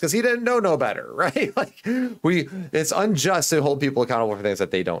unjust of us because he didn't know no better, right? Like it's unjust to hold people accountable for things that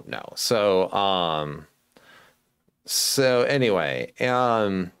they don't know. So anyway,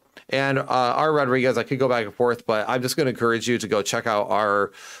 and our Rodriguez, I could go back and forth, but I'm just going to encourage you to go check out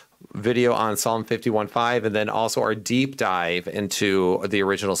our video on Psalm 51:5, and then also our deep dive into the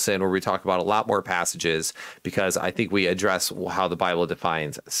original sin, where we talk about a lot more passages, because I think we address how the Bible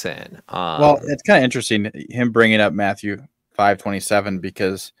defines sin. Well, it's kind of interesting him bringing up Matthew 5:27,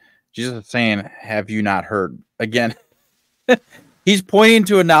 because Jesus is saying, "Have you not heard?" Again, He's pointing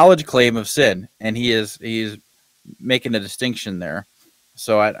to a knowledge claim of sin, and he's making a distinction there.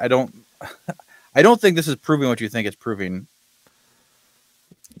 So I don't I don't think this is proving what you think it's proving.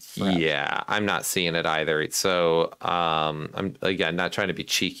 Perhaps. Yeah, I'm not seeing it either. So I'm again not trying to be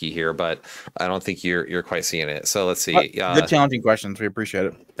cheeky here, but I don't think you're quite seeing it. So let's see. Good challenging questions. We appreciate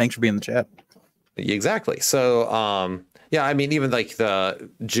it. Thanks for being in the chat. Exactly. So yeah, I mean, even like the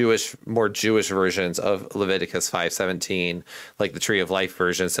more Jewish versions of Leviticus 5:17, like the Tree of Life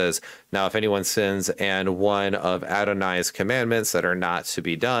version says, now if anyone sins and one of Adonai's commandments that are not to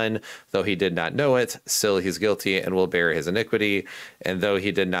be done, though he did not know it, still he's guilty and will bear his iniquity, and though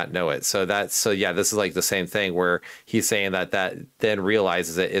he did not know it. So yeah, this is like the same thing where he's saying that then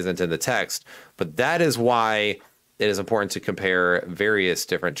realizes it isn't in the text. But that is why it is important to compare various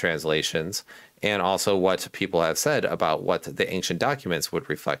different translations and also what people have said about what the ancient documents would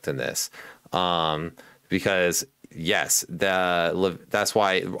reflect in this. Because yes, that's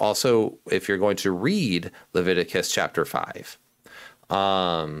why also if you're going to read Leviticus chapter 5,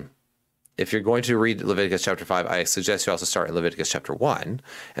 if you're going to read Leviticus chapter 5, I suggest you also start in Leviticus chapter 1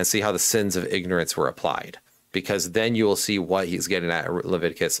 and see how the sins of ignorance were applied, because then you will see what he's getting at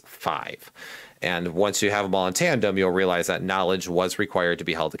Leviticus 5. And once you have them all in tandem, you'll realize that knowledge was required to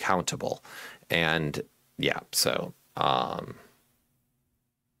be held accountable. And yeah, so yeah,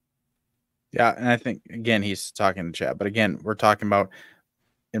 and I think again he's talking to chat, but again we're talking about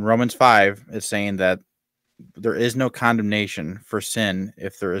in Romans 5, it's saying that there is no condemnation for sin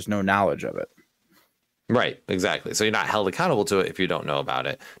if there is no knowledge of it. Right, exactly. So you're not held accountable to it if you don't know about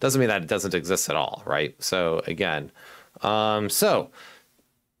it. Doesn't mean that it doesn't exist at all, right? So again, so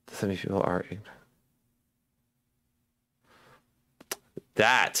some people are.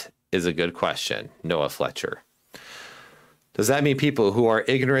 That is a good question, Noah Fletcher. Does that mean people who are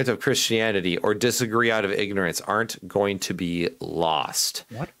ignorant of Christianity or disagree out of ignorance aren't going to be lost?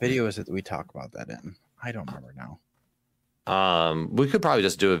 What video is it that we talk about that in? I don't remember now. We could probably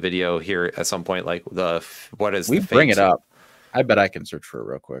just do a video here at some point, like what is we the bring fate? It up. I bet I can search for it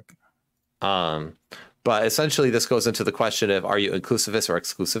real quick. But essentially, this goes into the question of, are you inclusivist or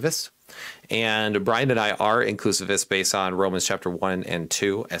exclusivist? And Brian and I are inclusivists based on Romans chapter 1 and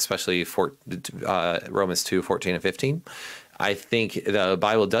 2, especially Romans 2, 14 and 15. I think the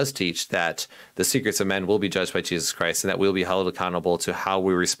Bible does teach that the secrets of men will be judged by Jesus Christ and that we'll be held accountable to how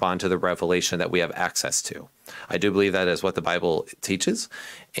we respond to the revelation that we have access to. I do believe that is what the Bible teaches.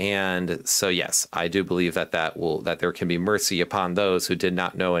 And so, yes, I do believe that that there can be mercy upon those who did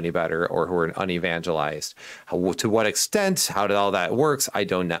not know any better or who are unevangelized. To what extent, how did all that works, I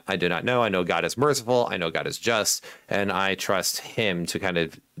do not know. I know God is merciful. I know God is just, and I trust him to kind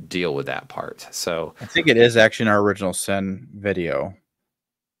of deal with that part. So I think it is actually in our original sin video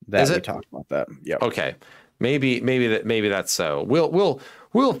that we talked about that. Yeah. Okay. Maybe that's so.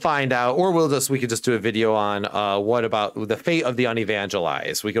 We'll find out, or we could just do a video on what about the fate of the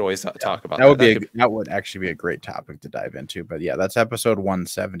unevangelized. We could always talk about that. That would actually be a great topic to dive into. But yeah, that's episode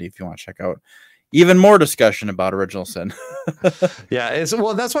 170 if you want to check out even more discussion about original sin. Yeah,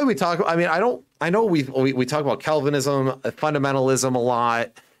 that's why we talk. I mean, I know we talk about Calvinism, fundamentalism a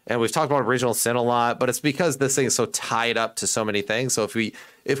lot, and we've talked about original sin a lot, but it's because this thing is so tied up to so many things. So if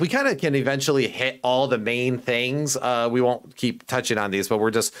we kind of can eventually hit all the main things, we won't keep touching on these, but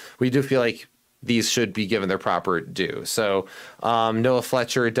we do feel like these should be given their proper due. So Noah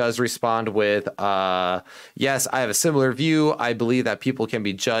Fletcher does respond with, yes, I have a similar view. I believe that people can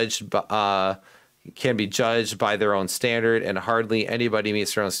be judged by their own standard, and hardly anybody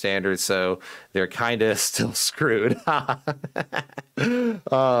meets their own standard, so they're kind of still screwed.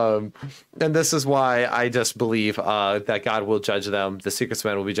 And this is why I just believe that God will judge them. The secrets of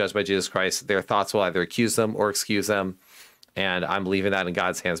men will be judged by Jesus Christ. Their thoughts will either accuse them or excuse them, and I'm leaving that in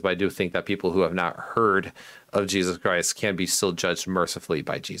God's hands. But I do think that people who have not heard of Jesus Christ can be still judged mercifully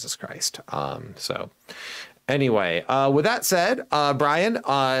by Jesus Christ. Anyway, with that said, Brian,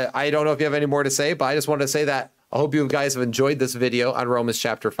 I don't know if you have any more to say, but I just wanted to say that I hope you guys have enjoyed this video on Romans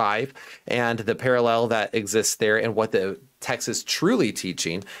chapter 5 and the parallel that exists there and what the text is truly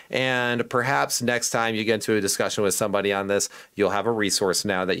teaching. And perhaps next time you get into a discussion with somebody on this, you'll have a resource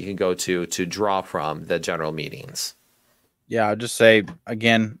now that you can go to draw from the general meetings. Yeah, I'll just say,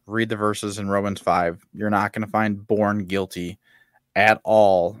 again, read the verses in Romans 5. You're not going to find born guilty at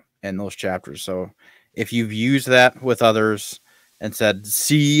all in those chapters. So if you've used that with others and said,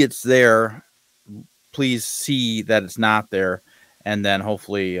 see, it's there, please see that it's not there. And then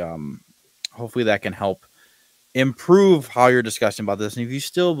hopefully that can help improve how you're discussing about this. And if you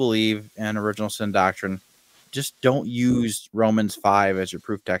still believe in original sin doctrine, just don't use Romans 5 as your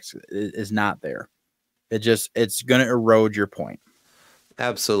proof text. It is not there. It's going to erode your point.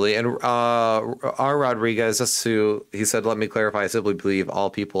 Absolutely. And R. Rodriguez, he said, let me clarify, I simply believe all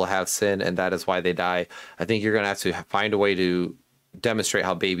people have sin and that is why they die. I think you're going to have to find a way to demonstrate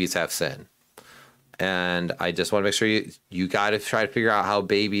how babies have sin. And I just want to make sure you got to try to figure out how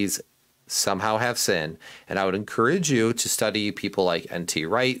babies somehow have sin. And I would encourage you to study people like N.T.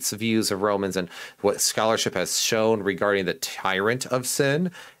 Wright's views of Romans and what scholarship has shown regarding the tyrant of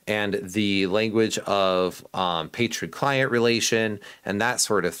sin and the language of patron-client relation and that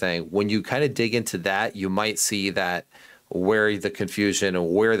sort of thing. When you kind of dig into that, you might see that where the confusion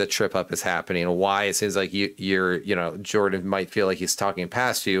and where the trip up is happening and why it seems like Jordan might feel like he's talking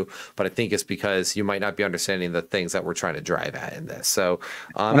past you, but I think it's because you might not be understanding the things that we're trying to drive at in this. So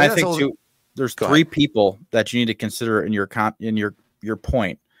and I think too, there's three people that you need to consider in your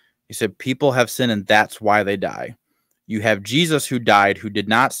point. You said people have sin and that's why they die. You have Jesus who died, who did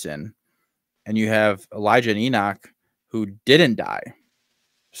not sin, and you have Elijah and Enoch who didn't die.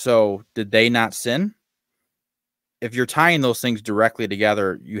 So did they not sin? If you're tying those things directly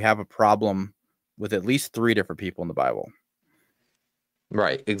together, you have a problem with at least three different people in the Bible.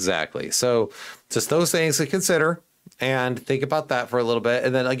 Right, exactly. So just those things to consider and think about that for a little bit.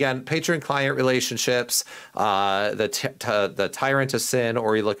 And then again, patron-client relationships, the tyrant of sin,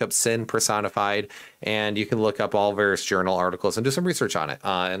 or you look up sin personified, and you can look up all various journal articles and do some research on it.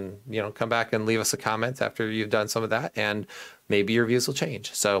 And, come back and leave us a comment after you've done some of that, and maybe your views will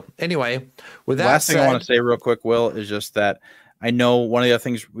change. So anyway, with that last said, thing I want to say real quick, Will, is just that I know one of the other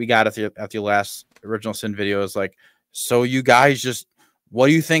things we got at the last original sin video is like, so you guys just, what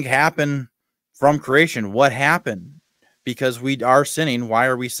do you think happened from creation? What happened? Because we are sinning. Why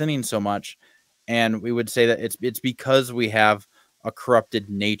are we sinning so much? And we would say that it's because we have a corrupted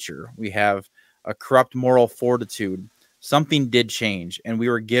nature. We have a corrupt moral fortitude. Something did change, and we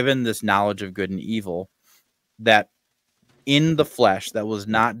were given this knowledge of good and evil that in the flesh that was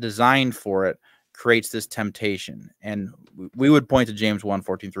not designed for it creates this temptation. And we would point to James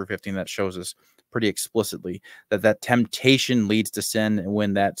 1:14-15 that shows us pretty explicitly that temptation leads to sin, and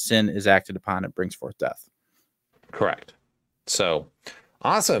when that sin is acted upon, it brings forth death. Correct. So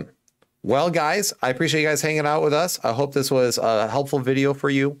awesome. Well, guys, I appreciate you guys hanging out with us. I hope this was a helpful video for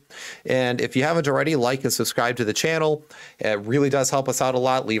you. And if you haven't already, like and subscribe to the channel. It really does help us out a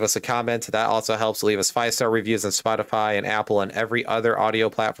lot. Leave us a comment. That also helps. Leave us 5-star reviews on Spotify and Apple and every other audio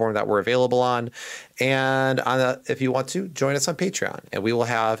platform that we're available on. And if you want to, join us on Patreon. And we will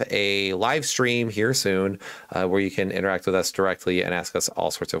have a live stream here soon where you can interact with us directly and ask us all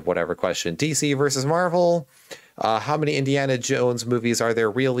sorts of whatever question. DC versus Marvel. How many Indiana Jones movies are there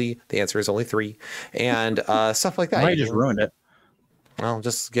really? The answer is only 3. And stuff like that. I just ruined it. Well,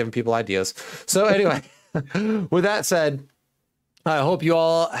 just giving people ideas. So anyway, with that said, I hope you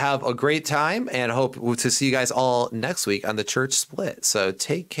all have a great time and hope to see you guys all next week on the Church Split. So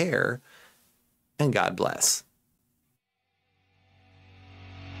take care and God bless.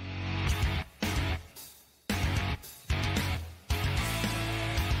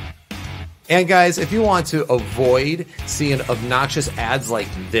 And guys, if you want to avoid seeing obnoxious ads like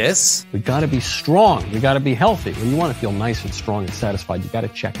this, we got to be strong. We got to be healthy. When you want to feel nice and strong and satisfied, you got to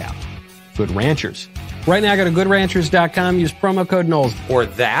check out Good Ranchers. Right now, go to goodranchers.com. Use promo code Knowles. Or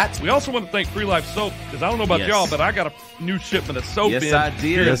that. We also want to thank Free Life Soap, because I don't know about y'all, but I got a new shipment of soap Yes, in I did.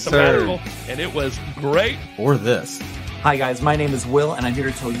 here Yes, in sir. Sabbatical, and it was great. Or this. Hi guys, my name is Will, and I'm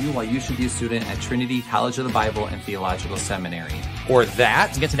here to tell you why you should be a student at Trinity College of the Bible and Theological Seminary. Or that.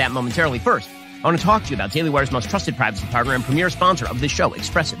 We'll get to that momentarily. First, I want to talk to you about Daily Wire's most trusted privacy partner and premier sponsor of this show,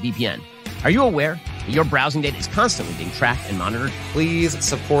 ExpressVPN. Are you aware that your browsing data is constantly being tracked and monitored? Please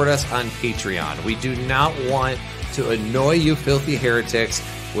support us on Patreon. We do not want to annoy you filthy heretics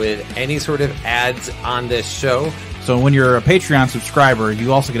with any sort of ads on this show. So when you're a Patreon subscriber,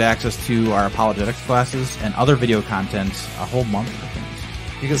 you also get access to our apologetics classes and other video content a whole month.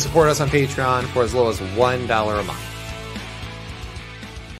 You can support us on Patreon for as low as $1 a month.